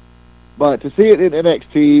 But to see it in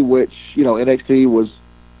NXT, which NXT was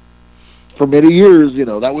for many years,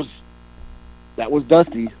 that was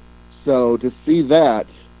Dusty. So to see that,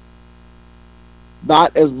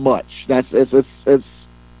 not as much. It's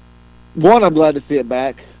one. I'm glad to see it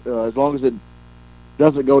back. As long as it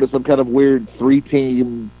doesn't go to some kind of weird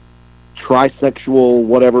 3-team, trisexual,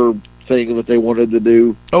 whatever thing that they wanted to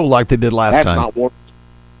do. Oh, like they did last time. Not war.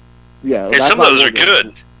 Yeah, hey, some of those are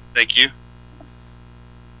good. Thank you.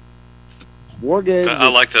 War games. I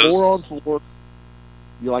like those. 4-on-4.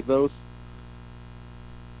 You like those?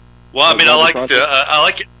 Well, I mean, I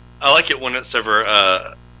like it when it's ever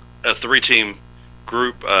a 3-team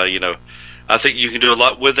group. I think you can do a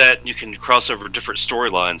lot with that. You can cross over different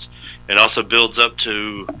storylines, and also builds up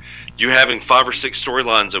to you having 5 or 6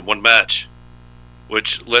 storylines in one match,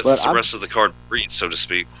 which lets the rest of the card breathe, so to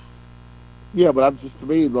speak. Yeah, but to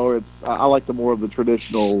me, though, I like the more of the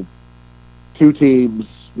traditional 2 teams.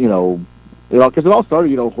 Because it all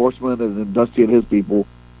started, Horseman and then Dusty and his people.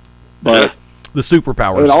 But the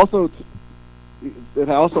superpowers. It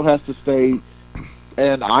also has to stay.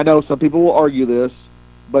 And I know some people will argue this,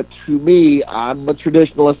 but to me, I'm a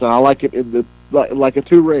traditionalist, and I like it in like a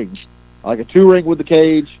 2-ring. I like a 2-ring with the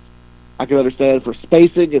cage. I can understand for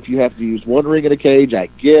spacing if you have to use 1 ring in a cage. I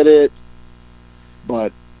get it,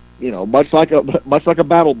 but much like a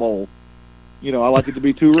battle bowl, I like it to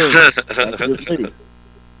be 2 rings. That's just me.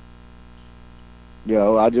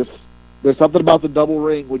 There's something about the double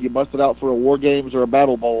ring when you bust it out for a War Games or a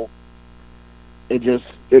battle bowl. It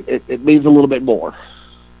means a little bit more.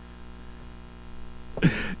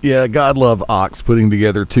 Yeah, God love Ox putting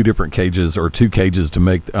together 2 different cages or 2 cages to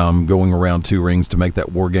make going around 2 rings to make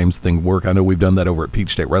that War Games thing work. I know we've done that over at Peach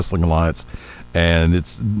State Wrestling Alliance, and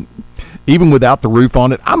it's even without the roof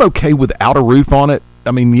on it. I'm okay without a roof on it.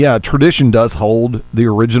 I mean, yeah, tradition does hold the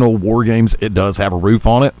original War Games. It does have a roof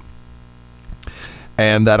on it,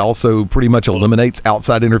 and that also pretty much eliminates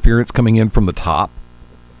outside interference coming in from the top.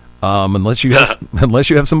 Unless you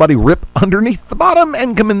have somebody rip underneath the bottom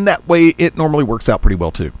and come in that way, it normally works out pretty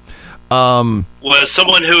well too. Well, as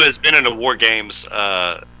someone who has been in a War Games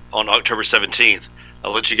on October 17th,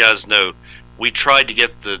 I'll let you guys know, we tried to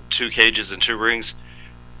get the 2 cages and 2 rings.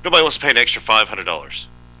 Nobody wants to pay an extra $500.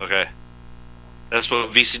 Okay, that's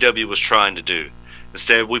what VCW was trying to do.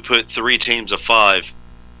 Instead, we put 3 teams of 5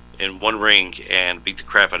 in 1 ring and beat the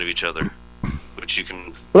crap out of each other, which you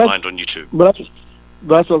can find on YouTube. But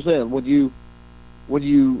that's what I'm saying. When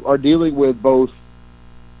you are dealing with both,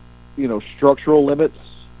 structural limits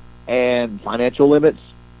and financial limits,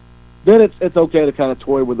 then it's okay to kind of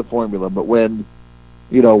toy with the formula. But when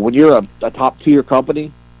you're a top tier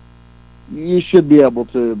company, you should be able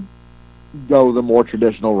to go the more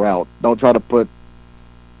traditional route. Don't try to put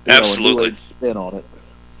a new spin on it.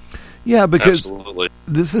 Yeah, because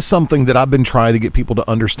this is something that I've been trying to get people to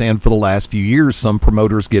understand for the last few years. Some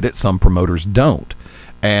promoters get it, some promoters don't.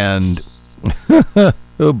 And,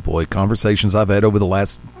 oh boy, conversations I've had over the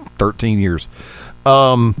last 13 years.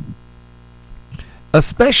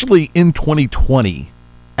 Especially in 2020,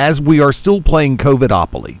 as we are still playing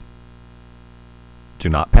COVIDopoly. Do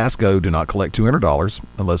not pass go, do not collect $200,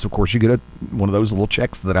 unless, of course, you get one of those little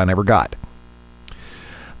checks that I never got.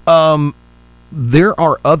 There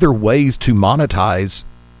are other ways to monetize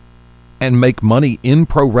and make money in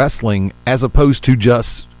pro wrestling as opposed to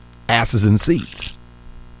just asses in seats.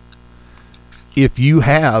 If you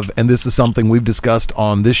have, and this is something we've discussed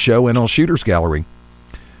on this show and on Shooter's Gallery,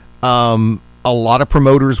 a lot of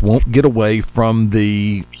promoters won't get away from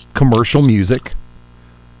the commercial music,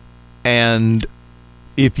 and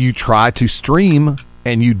if you try to stream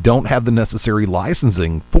and you don't have the necessary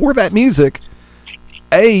licensing for that music,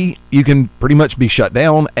 A, you can pretty much be shut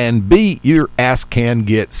down, and B, your ass can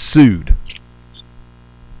get sued.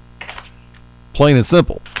 Plain and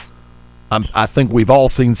simple. I think we've all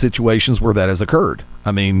seen situations where that has occurred.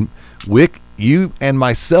 I mean, Wick, you and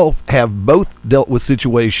myself have both dealt with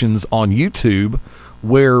situations on YouTube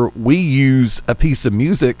where we use a piece of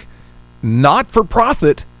music not for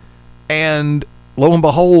profit, And lo and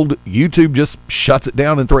behold, YouTube just shuts it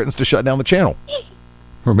down and threatens to shut down the channel.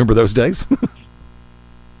 Remember those days?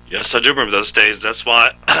 Yes, I do remember those days. That's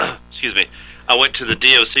why, excuse me, I went to the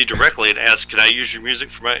DOC directly and asked, "Can I use your music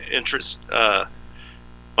for my entrance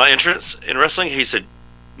in wrestling?" He said,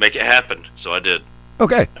 "Make it happen." So I did.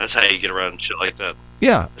 Okay. That's how you get around shit like that.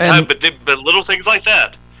 Yeah. But little things like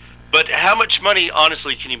that. But how much money,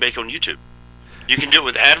 honestly, can you make on YouTube? You can do it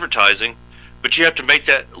with advertising, but you have to make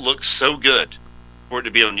that look so good for it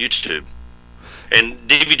to be on YouTube. And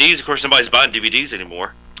DVDs, of course, nobody's buying DVDs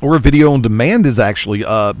anymore. Or video on demand is actually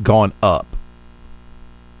gone up.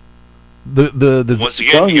 Once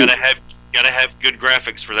again, you gotta have good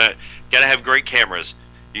graphics for that. Gotta have great cameras.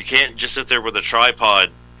 You can't just sit there with a tripod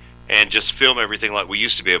and just film everything like we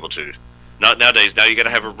used to be able to. Not nowadays. Now you gotta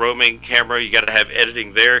have a roaming camera. You gotta have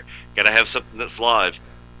editing there. You gotta have something that's live,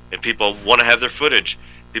 and people want to have their footage.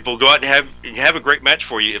 People go out and have a great match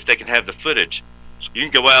for you if they can have the footage. You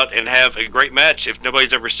can go out and have a great match. If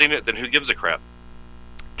nobody's ever seen it, then who gives a crap?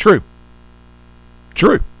 True.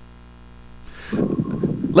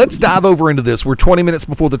 Let's dive over into this. We're 20 minutes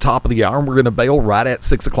before the top of the hour, and we're going to bail right at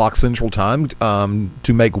 6 o'clock Central Time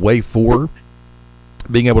to make way for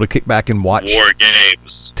being able to kick back and watch War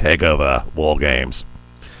Games. TakeOver War Games.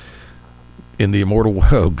 In the immortal,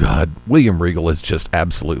 oh God, William Regal is just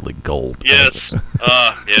absolutely gold. Yes,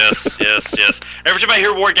 yes. Every time I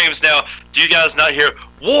hear War Games now, do you guys not hear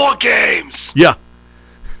War Games? Yeah.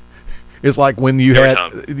 It's like when you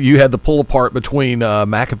had the pull apart between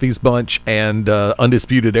McAfee's bunch and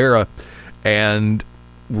Undisputed Era, and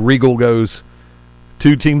Regal goes,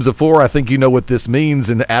 2 teams of 4. I think you know what this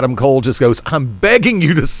means. And Adam Cole just goes, "I'm begging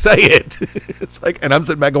you to say it." It's like, and I'm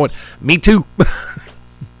sitting back going, "Me too."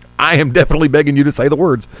 I am definitely begging you to say the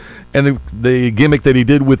words. And the gimmick that he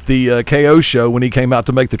did with the KO show when he came out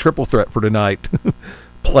to make the triple threat for tonight,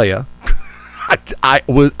 playa.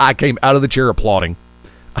 I came out of the chair applauding.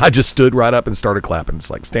 I just stood right up and started clapping. It's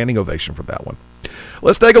like standing ovation for that one.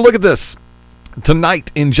 Let's take a look at this.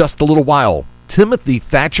 Tonight, in just a little while, Timothy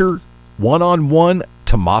Thatcher, one-on-one,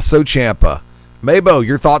 Tommaso Ciampa. Mabo,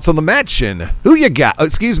 your thoughts on the match and who you got? Oh,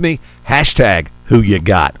 excuse me, hashtag who you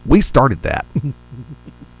got. We started that.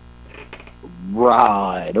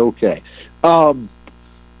 Right, okay. Well,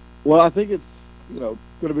 I think it's, going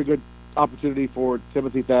to be a good opportunity for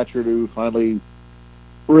Timothy Thatcher to finally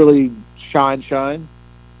really shine.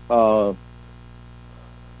 I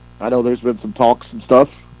know there's been some talks and stuff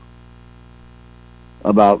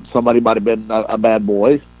about somebody might have been a bad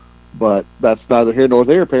boy, but that's neither here nor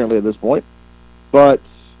there apparently at this point. But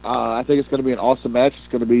I think it's going to be an awesome match. It's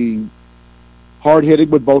going to be hard-hitting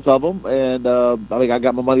with both of them, and I think I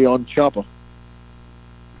got my money on Ciampa.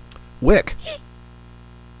 Wick.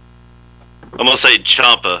 I'm going to say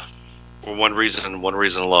Ciampa for one reason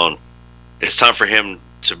alone. It's time for him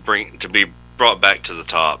to be brought back to the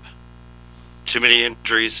top. Too many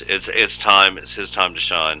injuries. It's time. It's his time to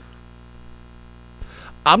shine.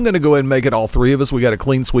 I'm going to go ahead and make it all 3 of us. We got a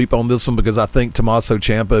clean sweep on this one because I think Tommaso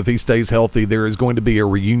Ciampa, if he stays healthy, there is going to be a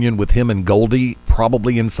reunion with him and Goldie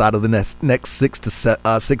probably inside of the next 6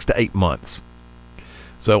 to 8 months.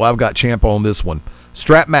 So I've got Ciampa on this one.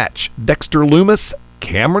 Strap match, Dexter Lumis,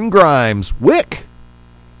 Cameron Grimes. Wick,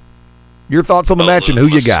 your thoughts on the match and who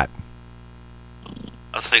you got?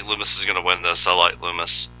 I think Lumis is going to win this. I like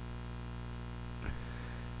Lumis.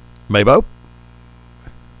 Mabo?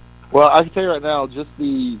 Well, I can tell you right now, just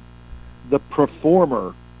the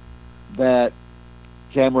performer that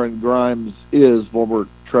Cameron Grimes is, former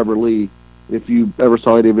Trevor Lee, if you ever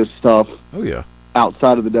saw any of his stuff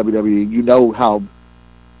outside of the WWE, you know how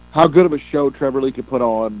good of a show Trevor Lee could put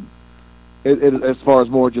on as far as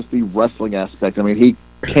more just the wrestling aspect. I mean, he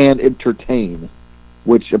can entertain,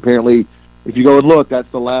 which apparently, if you go and look, that's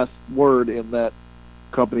the last word in that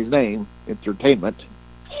company's name, entertainment.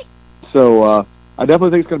 So I definitely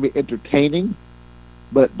think it's going to be entertaining,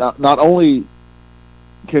 but not only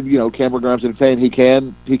can Cameron Grimes entertain, he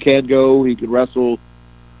can go, he can wrestle.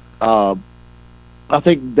 I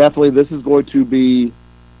think definitely this is going to be,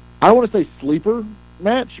 I don't want to say sleeper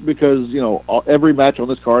match because every match on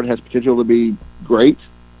this card has potential to be great.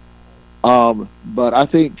 But I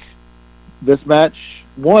think this match,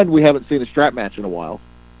 one, we haven't seen a strap match in a while.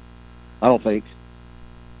 I don't think.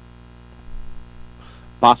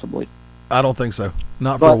 Possibly. I don't think so.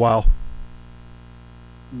 Not for a while.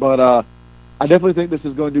 But I definitely think this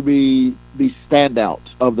is going to be the standout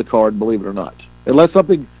of the card, believe it or not. Unless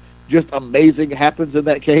something just amazing happens in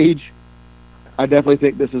that cage, I definitely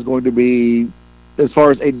think this is going to be, as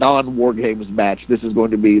far as a non-War Games match, this is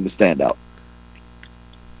going to be the standout.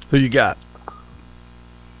 Who you got?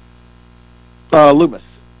 Lumis.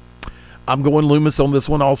 I'm going Loomis on this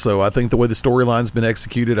one also. I think the way the storyline's been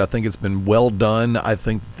executed, I think it's been well done. I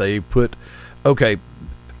think they put... Okay,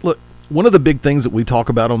 look, one of the big things that we talk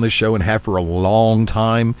about on this show and have for a long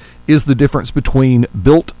time is the difference between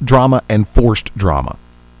built drama and forced drama.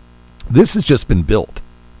 This has just been built.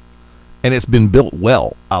 And it's been built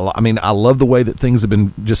well. I mean, I love the way that things have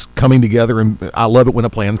been just coming together, and I love it when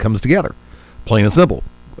a plan comes together. Plain and simple.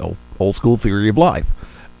 Old school theory of life.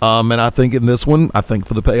 And I think in this one, I think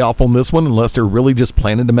for the payoff on this one, unless they're really just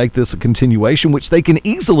planning to make this a continuation, which they can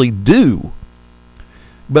easily do,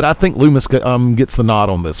 but I think Loomis gets the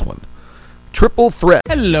nod on this one. Triple threat.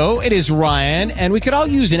 Hello, it is Ryan, and we could all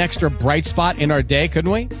use an extra bright spot in our day,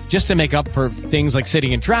 couldn't we? Just to make up for things like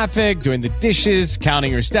sitting in traffic, doing the dishes,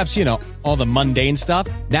 counting your steps, all the mundane stuff.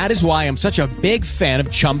 That is why I'm such a big fan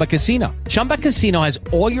of Chumba Casino. Chumba Casino has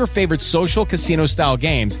all your favorite social casino-style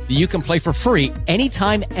games that you can play for free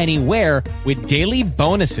anytime, anywhere with daily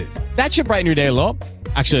bonuses. That should brighten your day a little.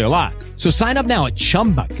 Actually, a lot. So sign up now at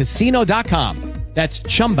ChumbaCasino.com. That's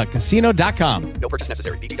ChumbaCasino.com. No purchase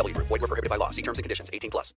necessary. VGW Group. Void where prohibited by law. See terms and conditions.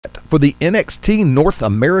 18+. For the NXT North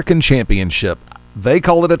American Championship, they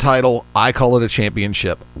call it a title. I call it a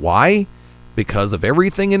championship. Why? Because of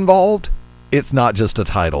everything involved. It's not just a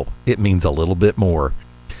title. It means a little bit more.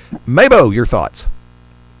 Mabo, your thoughts?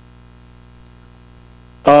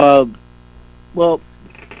 Well,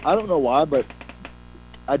 I don't know why, but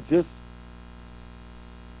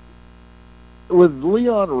with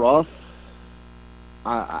Leon Ruff,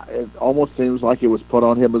 it almost seems like it was put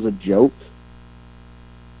on him as a joke.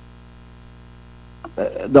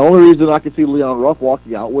 The only reason I could see Leon Ruff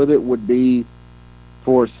walking out with it would be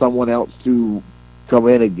for someone else to come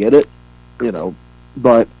in and get it,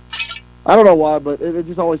 But I don't know why, but it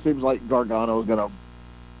just always seems like Gargano is going to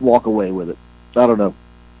walk away with it. I don't know.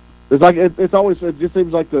 It's like it just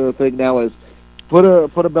seems like the thing now is put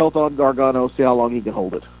a belt on Gargano, see how long he can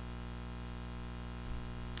hold it.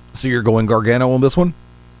 So you're going Gargano on this one?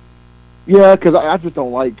 Yeah, because I just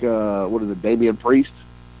don't like, Damian Priest.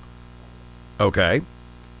 Okay.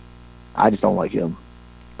 I just don't like him.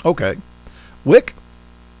 Okay. Wick?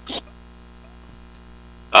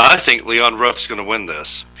 I think Leon Ruff's going to win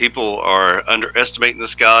this. People are underestimating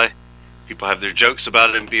this guy. People have their jokes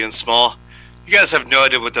about him being small. You guys have no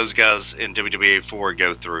idea what those guys in WWE 4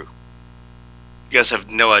 go through. You guys have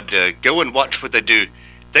no idea. Go and watch what they do.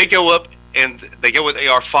 They go up and they go with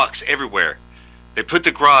AR Fox everywhere. They put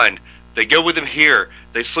the grind. They go with him here.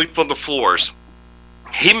 They sleep on the floors.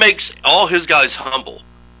 He makes all his guys humble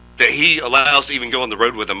that he allows to even go on the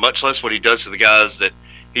road with them, much less what he does to the guys that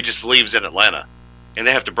he just leaves in Atlanta. And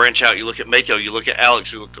they have to branch out. You look at Mako, you look at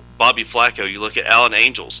Alex, you look at Bobby Flacco, you look at Alan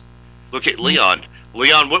Angels. Look at Leon.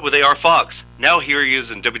 Leon went with AR Fox. Now here he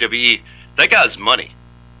is in WWE. That guy's money.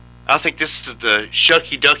 I think this is the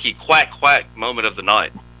shucky ducky quack quack moment of the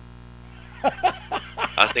night.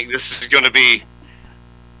 I think this is going to be...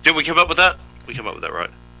 Did we come up with that? We come up with that, right?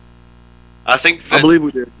 I believe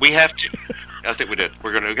we did. We have to. I think we did.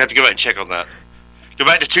 We're going to have to go back and check on that. Go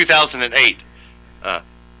back to 2008.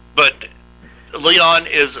 But Leon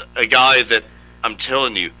is a guy that, I'm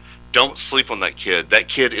telling you, don't sleep on that kid. That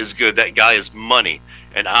kid is good. That guy is money.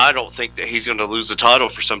 And I don't think that he's going to lose the title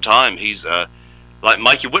for some time. He's like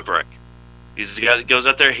Mikey Whipwreck. He's the guy that goes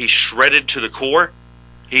out there. He's shredded to the core.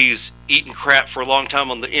 He's eaten crap for a long time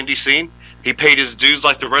on the indie scene. He paid his dues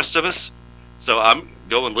like the rest of us. So I'm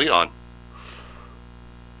going Leon.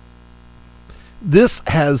 This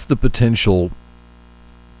has the potential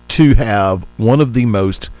to have one of the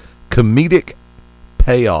most comedic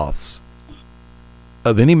payoffs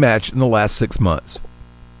of any match in the last 6 months.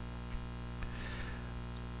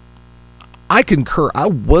 I concur. I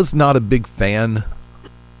was not a big fan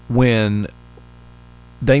when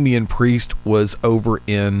Damian Priest was over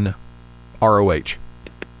in ROH.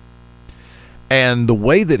 And the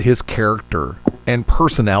way that his character and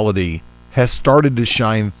personality has started to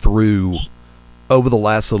shine through over the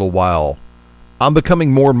last little while, I'm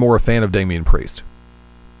becoming more and more a fan of Damian Priest.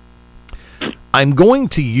 I'm going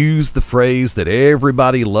to use the phrase that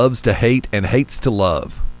everybody loves to hate and hates to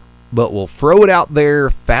love, but we'll throw it out there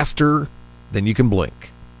faster than you can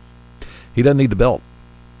blink. He doesn't need the belt.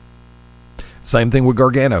 Same thing with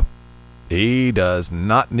Gargano. He does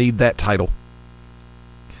not need that title.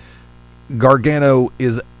 Gargano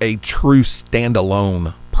is a true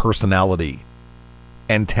standalone personality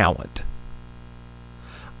and talent.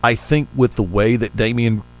 I think with the way that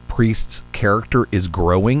Damian Priest's character is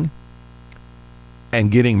growing and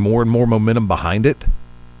getting more and more momentum behind it,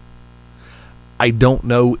 I don't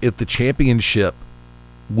know if the championship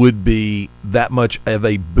would be that much of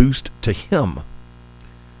a boost to him.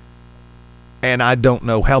 And I don't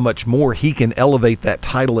know how much more he can elevate that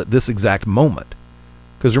title at this exact moment.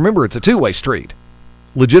 Because remember, it's a two-way street,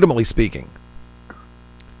 legitimately speaking.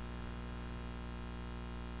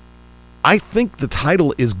 I think the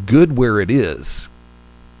title is good where it is.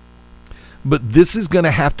 But this is going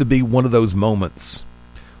to have to be one of those moments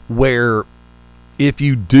where if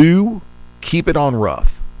you do keep it on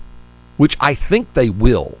rough, which I think they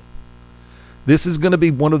will, this is going to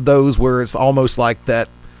be one of those where it's almost like that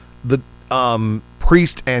the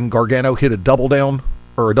Priest and Gargano hit a double down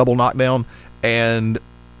or a double knockdown, and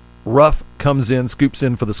Ruff comes in, scoops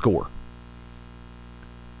in for the score.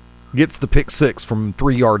 Gets the pick 6 from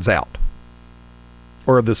 3 yards out.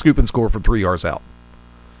 Or the scoop and score from 3 yards out.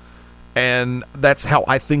 And that's how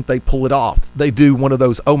I think they pull it off. They do one of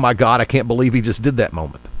those, oh my God, I can't believe he just did that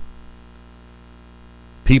moment.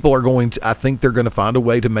 People are going to, I think they're going to find a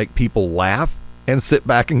way to make people laugh and sit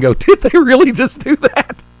back and go, did they really just do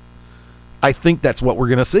that? I think that's what we're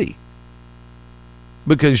going to see.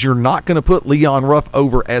 Because you're not going to put Leon Ruff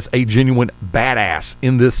over as a genuine badass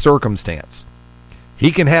in this circumstance.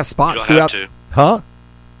 He can have spots throughout. You don't have to. Huh?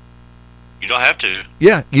 You don't have to.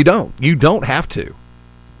 Yeah, you don't. You don't have to.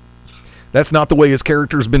 That's not the way his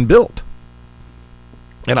character's been built.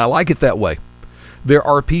 And I like it that way. There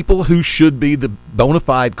are people who should be the bona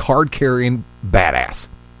fide card-carrying badass.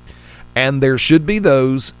 And there should be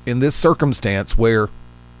those in this circumstance where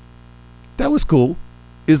that was cool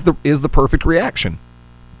is the perfect reaction.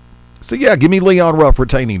 So yeah, give me Leon Ruff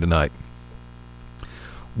retaining tonight.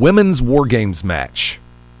 Women's War Games match.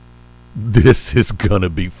 This is going to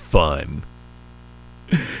be fun.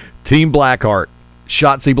 Team Blackheart,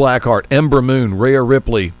 Shotzi Blackheart, Ember Moon, Rhea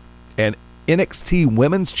Ripley, and NXT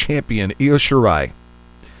Women's Champion Io Shirai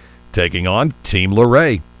taking on Team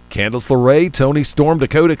LeRae, Candice LeRae, Toni Storm,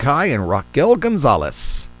 Dakota Kai, and Raquel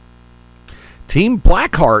Gonzalez. Team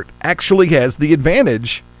Blackheart actually has the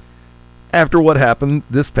advantage after what happened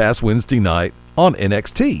this past Wednesday night on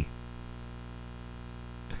NXT.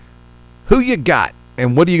 Who you got,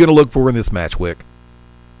 and what are you going to look for in this match, Wick?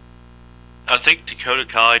 I think Dakota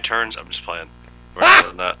Kai turns. I'm just playing. Rather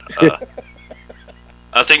than that.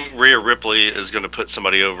 I think Rhea Ripley is going to put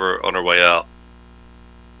somebody over on her way out.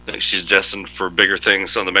 I think she's destined for bigger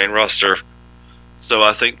things on the main roster. So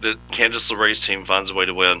I think that Candice LeRae's team finds a way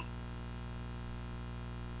to win.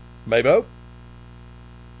 Maybo?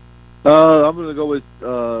 I'm going to go with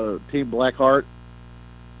Team Blackheart.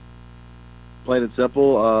 Plain and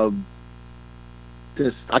simple.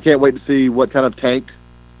 I can't wait to see what kind of tank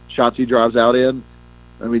Shotzi drives out in.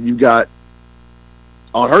 I mean, you got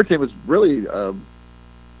on her team is really a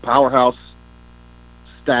powerhouse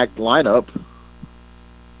stacked lineup.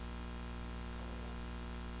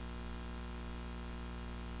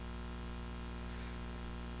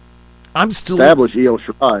 I'm still established Io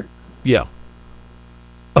Shirai. Yeah.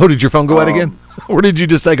 Oh, did your phone go out again? Or did you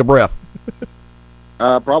just take a breath?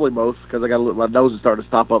 Probably most, because my nose is starting to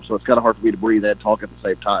stop up, so it's kind of hard for me to breathe and talk at the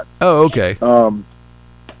same time. Oh, okay.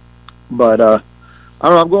 But I don't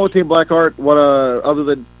know. I'm going with Team Blackheart. What other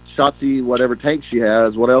than Shotzi, whatever tank she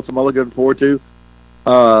has, what else am I looking forward to?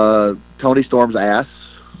 Toni Storm's ass.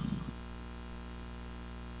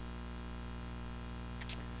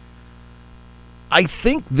 I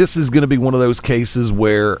think this is going to be one of those cases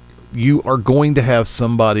where you are going to have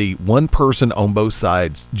somebody, one person on both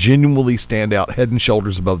sides, genuinely stand out head and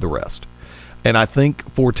shoulders above the rest. And I think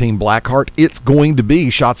for Team Blackheart, it's going to be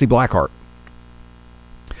Shotzi Blackheart.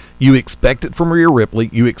 You expect it from Rhea Ripley.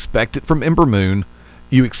 You expect it from Ember Moon.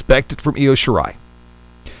 You expect it from Io Shirai.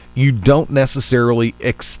 You don't necessarily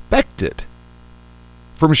expect it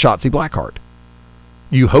from Shotzi Blackheart.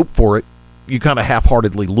 You hope for it. You kind of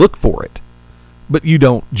half-heartedly look for it. But you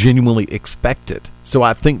don't genuinely expect it. So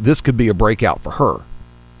I think this could be a breakout for her.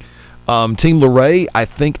 Team LeRae, I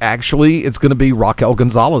think actually it's going to be Raquel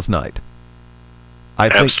Gonzalez night.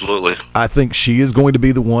 Absolutely. I think she is going to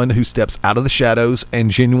be the one who steps out of the shadows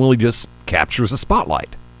and genuinely just captures the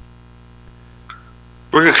spotlight.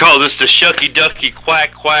 We're going to call this the Shucky Ducky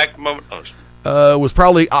Quack Quack moment. It was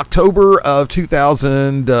probably October of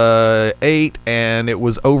 2008, and it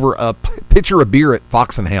was over a pitcher of beer at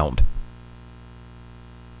Fox and Hound.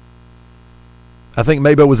 I think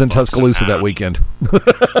Mabo was in Tuscaloosa that weekend.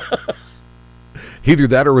 Either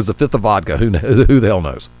that or it was a fifth of vodka. Who the hell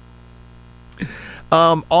knows?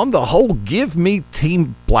 On the whole, give me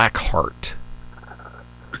Team Blackheart.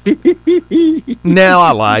 Now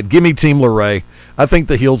I lied. Give me Team LeRae. I think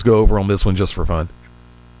the heels go over on this one just for fun.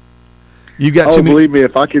 You got believe me,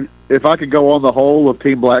 if I could go on the whole of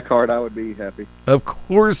Team Blackheart, I would be happy. Of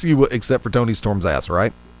course you would, except for Toni Storm's ass,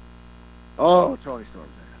 right? Oh, Toni Storm's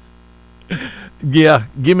ass. Yeah,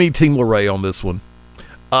 give me Team LeRae on this one.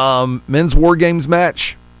 Men's War Games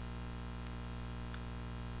match.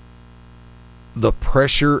 The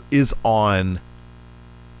pressure is on,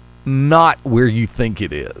 not where you think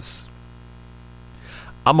it is.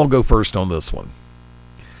 I'm going to go first on this one.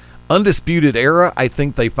 Undisputed Era, I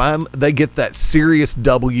think they get that serious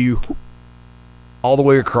W all the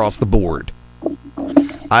way across the board.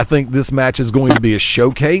 I think this match is going to be a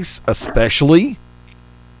showcase, especially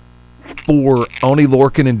for Oney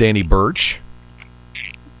Lorcan and Danny Burch.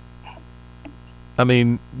 I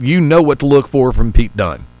mean, you know what to look for from Pete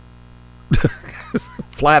Dunne.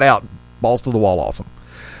 Flat out, balls to the wall awesome.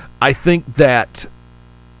 I think that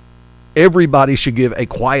everybody should give a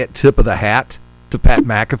quiet tip of the hat to Pat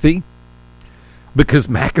McAfee, because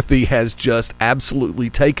McAfee has just absolutely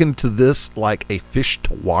taken to this like a fish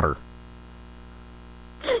to water.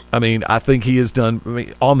 I mean, I think he has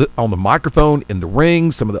done, on the microphone, in the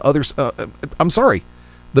ring, some of the others. I'm sorry.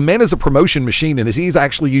 The man is a promotion machine, and he's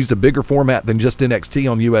actually used a bigger format than just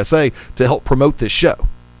NXT on USA to help promote this show.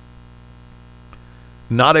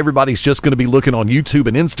 Not everybody's just going to be looking on YouTube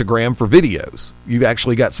and Instagram for videos. You've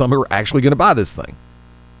actually got some who are actually going to buy this thing.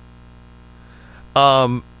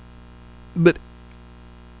 But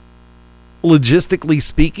logistically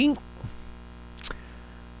speaking,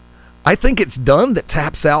 I think it's Dunne that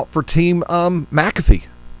taps out for Team McAfee,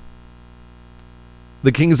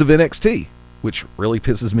 the Kings of NXT, which really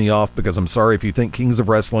pisses me off, because I'm sorry if you think Kings of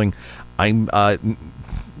Wrestling.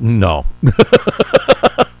 No.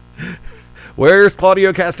 Where's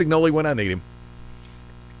Claudio Castagnoli when I need him?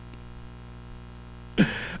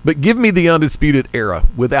 But give me the Undisputed Era.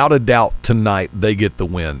 Without a doubt, tonight they get the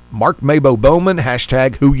win. Mark Mabo Bowman,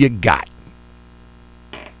 hashtag who you got.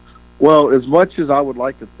 Well, as much as I would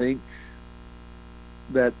like to think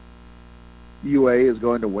that UA is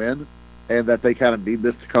going to win and that they kind of need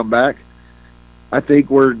this to come back, I think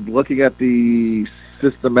we're looking at the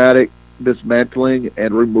systematic dismantling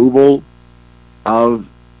and removal of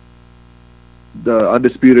the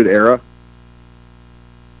Undisputed Era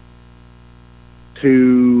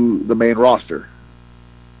to the main roster.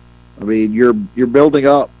 I mean, you're building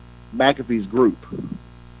up McAfee's group.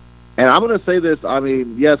 And I'm going to say this, I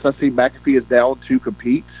mean, yes, I see McAfee is down to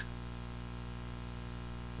compete,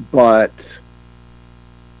 but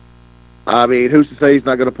I mean, who's to say he's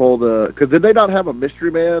not going to pull because did they not have a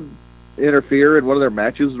mystery man interfere in one of their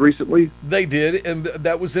matches recently? They did, and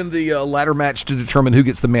that was in the ladder match to determine who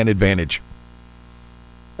gets the man advantage.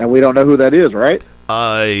 And we don't know who that is, right?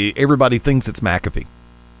 Everybody thinks it's McAfee.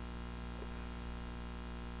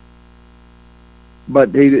 But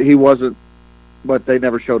he wasn't, but they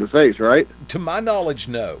never showed his face, right? To my knowledge,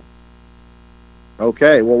 no.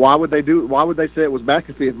 Okay, well, why would they say it was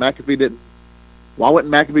McAfee if McAfee didn't? Why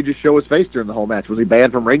wouldn't McAfee just show his face during the whole match? Was he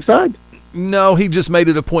banned from ringside? No, he just made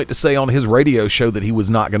it a point to say on his radio show that he was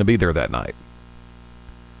not going to be there that night.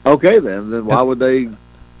 Okay, then why would they?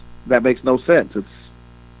 That makes no sense. It's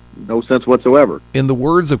no sense whatsoever. In the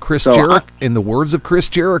words of Chris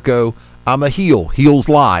Jericho, I'm a heel. Heels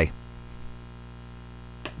lie.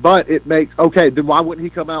 But it makes then why wouldn't he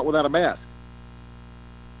come out without a mask?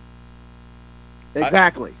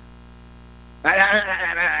 Exactly.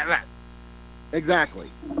 Exactly.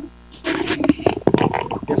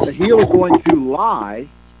 If the heel is going to lie,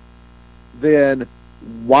 then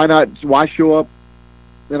why show up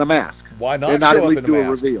in a mask? Why not and not show at least up in a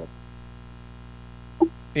mask? reveal?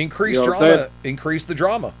 Increase drama. Increase the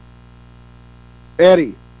drama.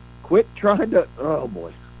 Eddie, quit trying to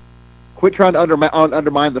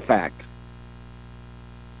undermine the fact.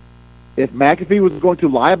 If McAfee was going to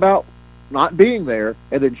lie about not being there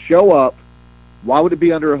and then show up, why would it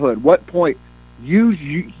be under a hood? What point?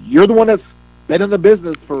 You're the one that's been in the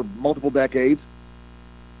business for multiple decades.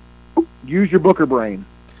 Use your Booker brain.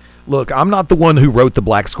 Look, I'm not the one who wrote the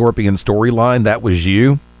Black Scorpion storyline. That was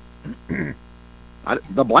you.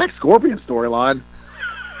 The Black Scorpion storyline.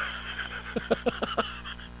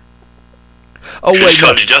 Oh wait,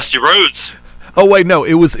 no. Dusty Rhodes. Oh wait, no.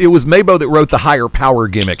 It was Mabo that wrote the higher power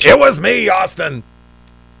gimmick. It was me, Austin.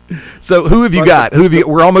 So who have you got?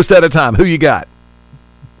 We're almost out of time. Who you got?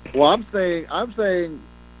 Well, I'm saying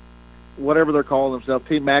whatever they're calling themselves,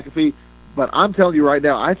 Team McAfee. But I'm telling you right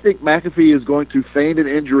now, I think McAfee is going to feign an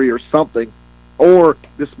injury or something, or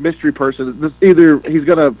this mystery person. Either he's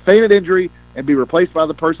going to feign an injury and be replaced by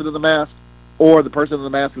the person in the mask, or the person in the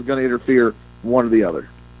mask is going to interfere, one or the other.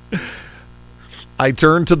 I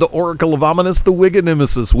turn to the Oracle of Ominous, the Wicked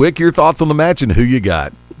Nemesis. Wick, your thoughts on the match and who you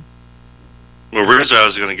got? Well, originally I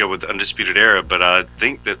was going to go with the Undisputed Era, but I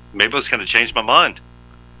think that Mabo's kind of changed my mind.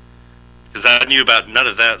 Because I knew about none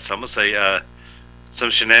of that, so I'm going to say some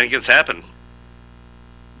shenanigans happen.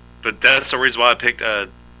 But that's the reason why I picked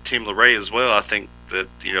Team LeRae as well. I think that,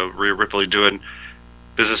 Rhea Ripley doing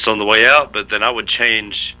business on the way out, but then I would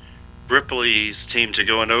change Ripley's team to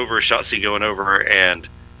going over, Shotzi going over, and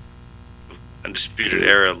Undisputed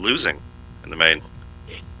Era losing in the main.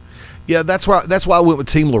 Yeah, that's why I went with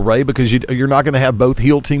Team LeRae, because you're not going to have both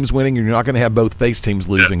heel teams winning, and you're not going to have both face teams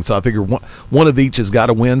losing. Yeah. So I figure one of each has got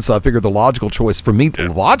to win. So I figure the logical choice for me,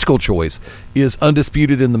 the logical choice is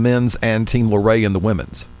Undisputed in the men's and Team LeRae in the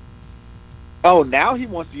women's. Oh, now he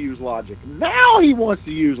wants to use logic.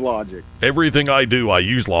 Everything I do, I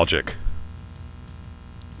use logic.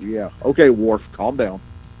 Yeah. Okay, Worf, calm down.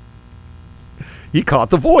 You caught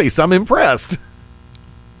the voice. I'm impressed.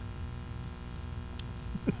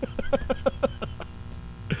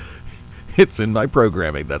 It's in my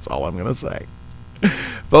programming. That's all I'm going to say.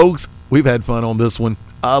 Folks, we've had fun on this one.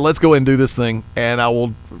 Let's go ahead and do this thing, and I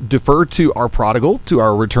will defer to our prodigal, to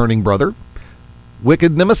our returning brother,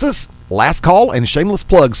 Wicked Nemesis. Last call and shameless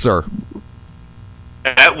plug, sir.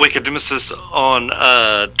 At Wicked Nemesis on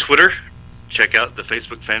Twitter. Check out the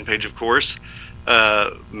Facebook fan page, of course.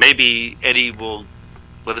 Maybe Eddie will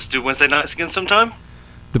let us do Wednesday nights again sometime.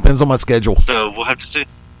 Depends on my schedule. So we'll have to see.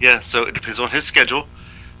 Yeah, so it depends on his schedule.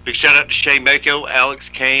 Big shout out to Shay Mako, Alex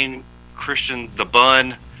Kane, Christian the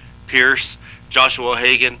Bun, Pierce, Joshua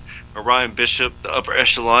Hagan, Orion Bishop, the upper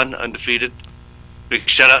echelon, undefeated. Big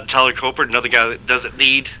shout out to Tyler Coper, another guy that doesn't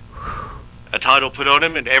need a title put on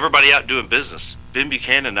him, and everybody out doing business. Ben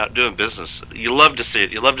Buchanan out doing business. You love to see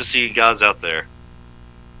it. You love to see guys out there.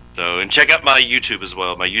 So, and check out my YouTube as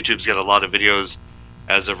well. My YouTube's got a lot of videos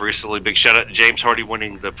as of recently. Big shout out to James Hardy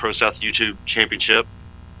winning the Pro South YouTube Championship.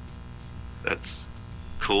 That's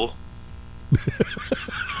cool.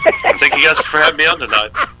 Thank you guys for having me on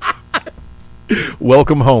tonight.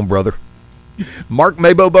 Welcome home, brother. Mark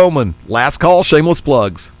Mabo Bowman, last call, shameless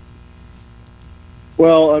plugs.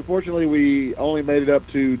 Well, unfortunately, we only made it up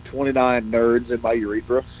to 29 nerds in my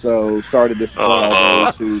urethra, so started this.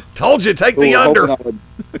 Told you, take the under.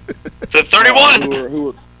 It's at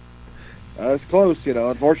 31. It's close,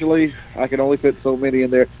 Unfortunately, I can only fit so many in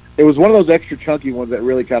there. It was one of those extra chunky ones that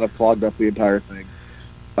really kind of clogged up the entire thing.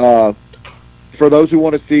 For those who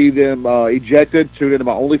want to see them ejected, tune into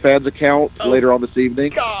my OnlyFans account later on this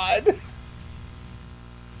evening. God.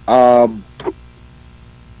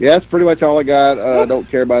 Yeah, that's pretty much all I got. I don't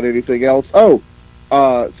care about anything else.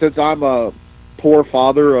 Since I'm a poor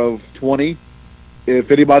father of 20, if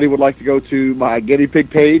anybody would like to go to my guinea pig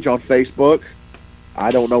page on Facebook, I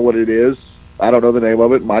don't know what it is. I don't know the name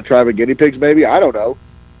of it. My Tribe of Guinea Pigs, maybe. I don't know.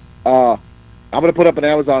 I'm going to put up an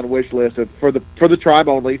Amazon wish list for the tribe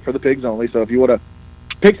only, for the pigs only. So if you want to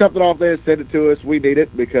pick something off there and send it to us, we need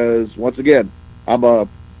it, because once again, I'm a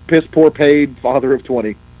piss poor paid father of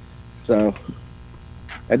 20. So,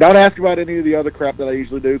 and don't ask about any of the other crap that I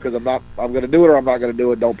usually do, because I'm going to do it or I'm not going to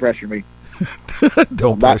do it. Don't pressure me.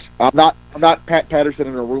 I'm not Pat Patterson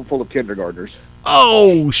in a room full of kindergartners.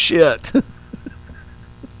 Oh shit.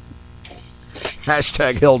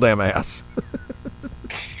 Hashtag hell damn ass.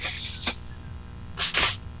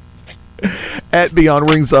 At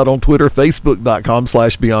Beyond Ringside on Twitter,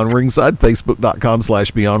 Facebook.com/Beyond Ringside,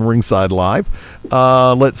 Facebook.com/Beyond Ringside Live.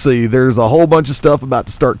 Let's see, there's a whole bunch of stuff about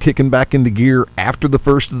to start kicking back into gear after the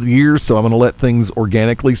first of the year, so I'm going to let things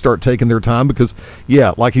organically start taking their time, because,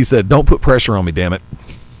 yeah, like he said, don't put pressure on me, damn it.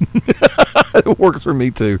 It works for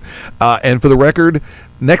me too. And for the record,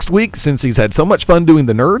 next week, since he's had so much fun doing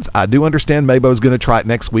the nerds, I do understand Mabo's going to try it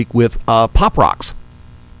next week with Pop Rocks.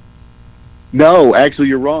 No, actually,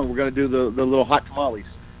 you're wrong. We're going to do the little hot tamales.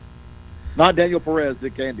 Not Daniel Perez,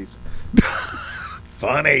 Dick Candies.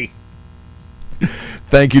 Funny.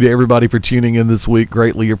 Thank you to everybody for tuning in this week.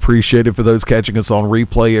 Greatly appreciated. For those catching us on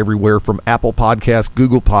replay everywhere from Apple Podcasts,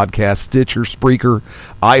 Google Podcasts, Stitcher, Spreaker,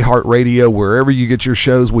 iHeartRadio, wherever you get your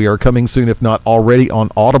shows, we are coming soon, if not already, on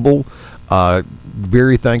Audible.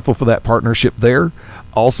 Very thankful for that partnership there.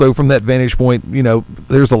 Also, from that vantage point,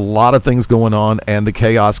 there's a lot of things going on, and the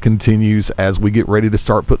chaos continues as we get ready to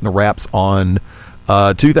start putting the wraps on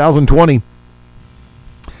 2020.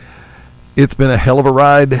 It's been a hell of a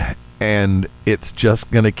ride, and it's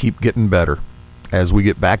just going to keep getting better as we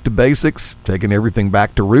get back to basics, taking everything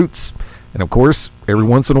back to roots. And, of course, every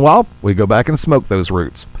once in a while, we go back and smoke those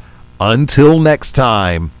roots. Until next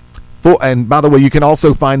time. And, by the way, you can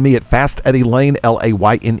also find me at FastEddieLane,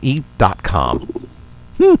 LAYNE.com.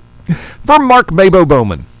 From Mark Mabo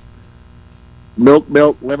Bowman. Milk,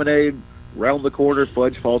 lemonade, round the corner,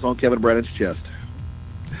 fudge falls on Kevin Brennan's chest.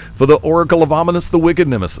 For the Oracle of Ominous, the Wicked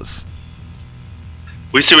Nemesis.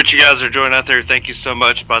 We see what you guys are doing out there. Thank you so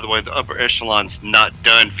much. By the way, the upper echelon's not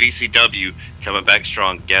done. VCW coming back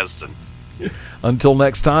strong. Gadsden. Until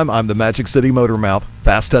next time, I'm the Magic City Motor Mouth,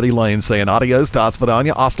 Fast Eddie Lane, saying adios, das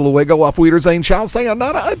vidania, hasta luego, auf Wiedersehen, ciao,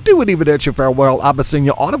 sayonara, adieu, and arrivederci, farewell,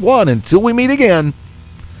 abbasinha, au revoir, until we meet again.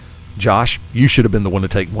 Josh, you should have been the one to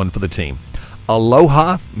take one for the team.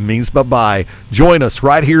 Aloha means bye-bye. Join us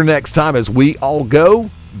right here next time as we all go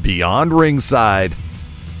beyond ringside.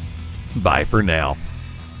 Bye for now.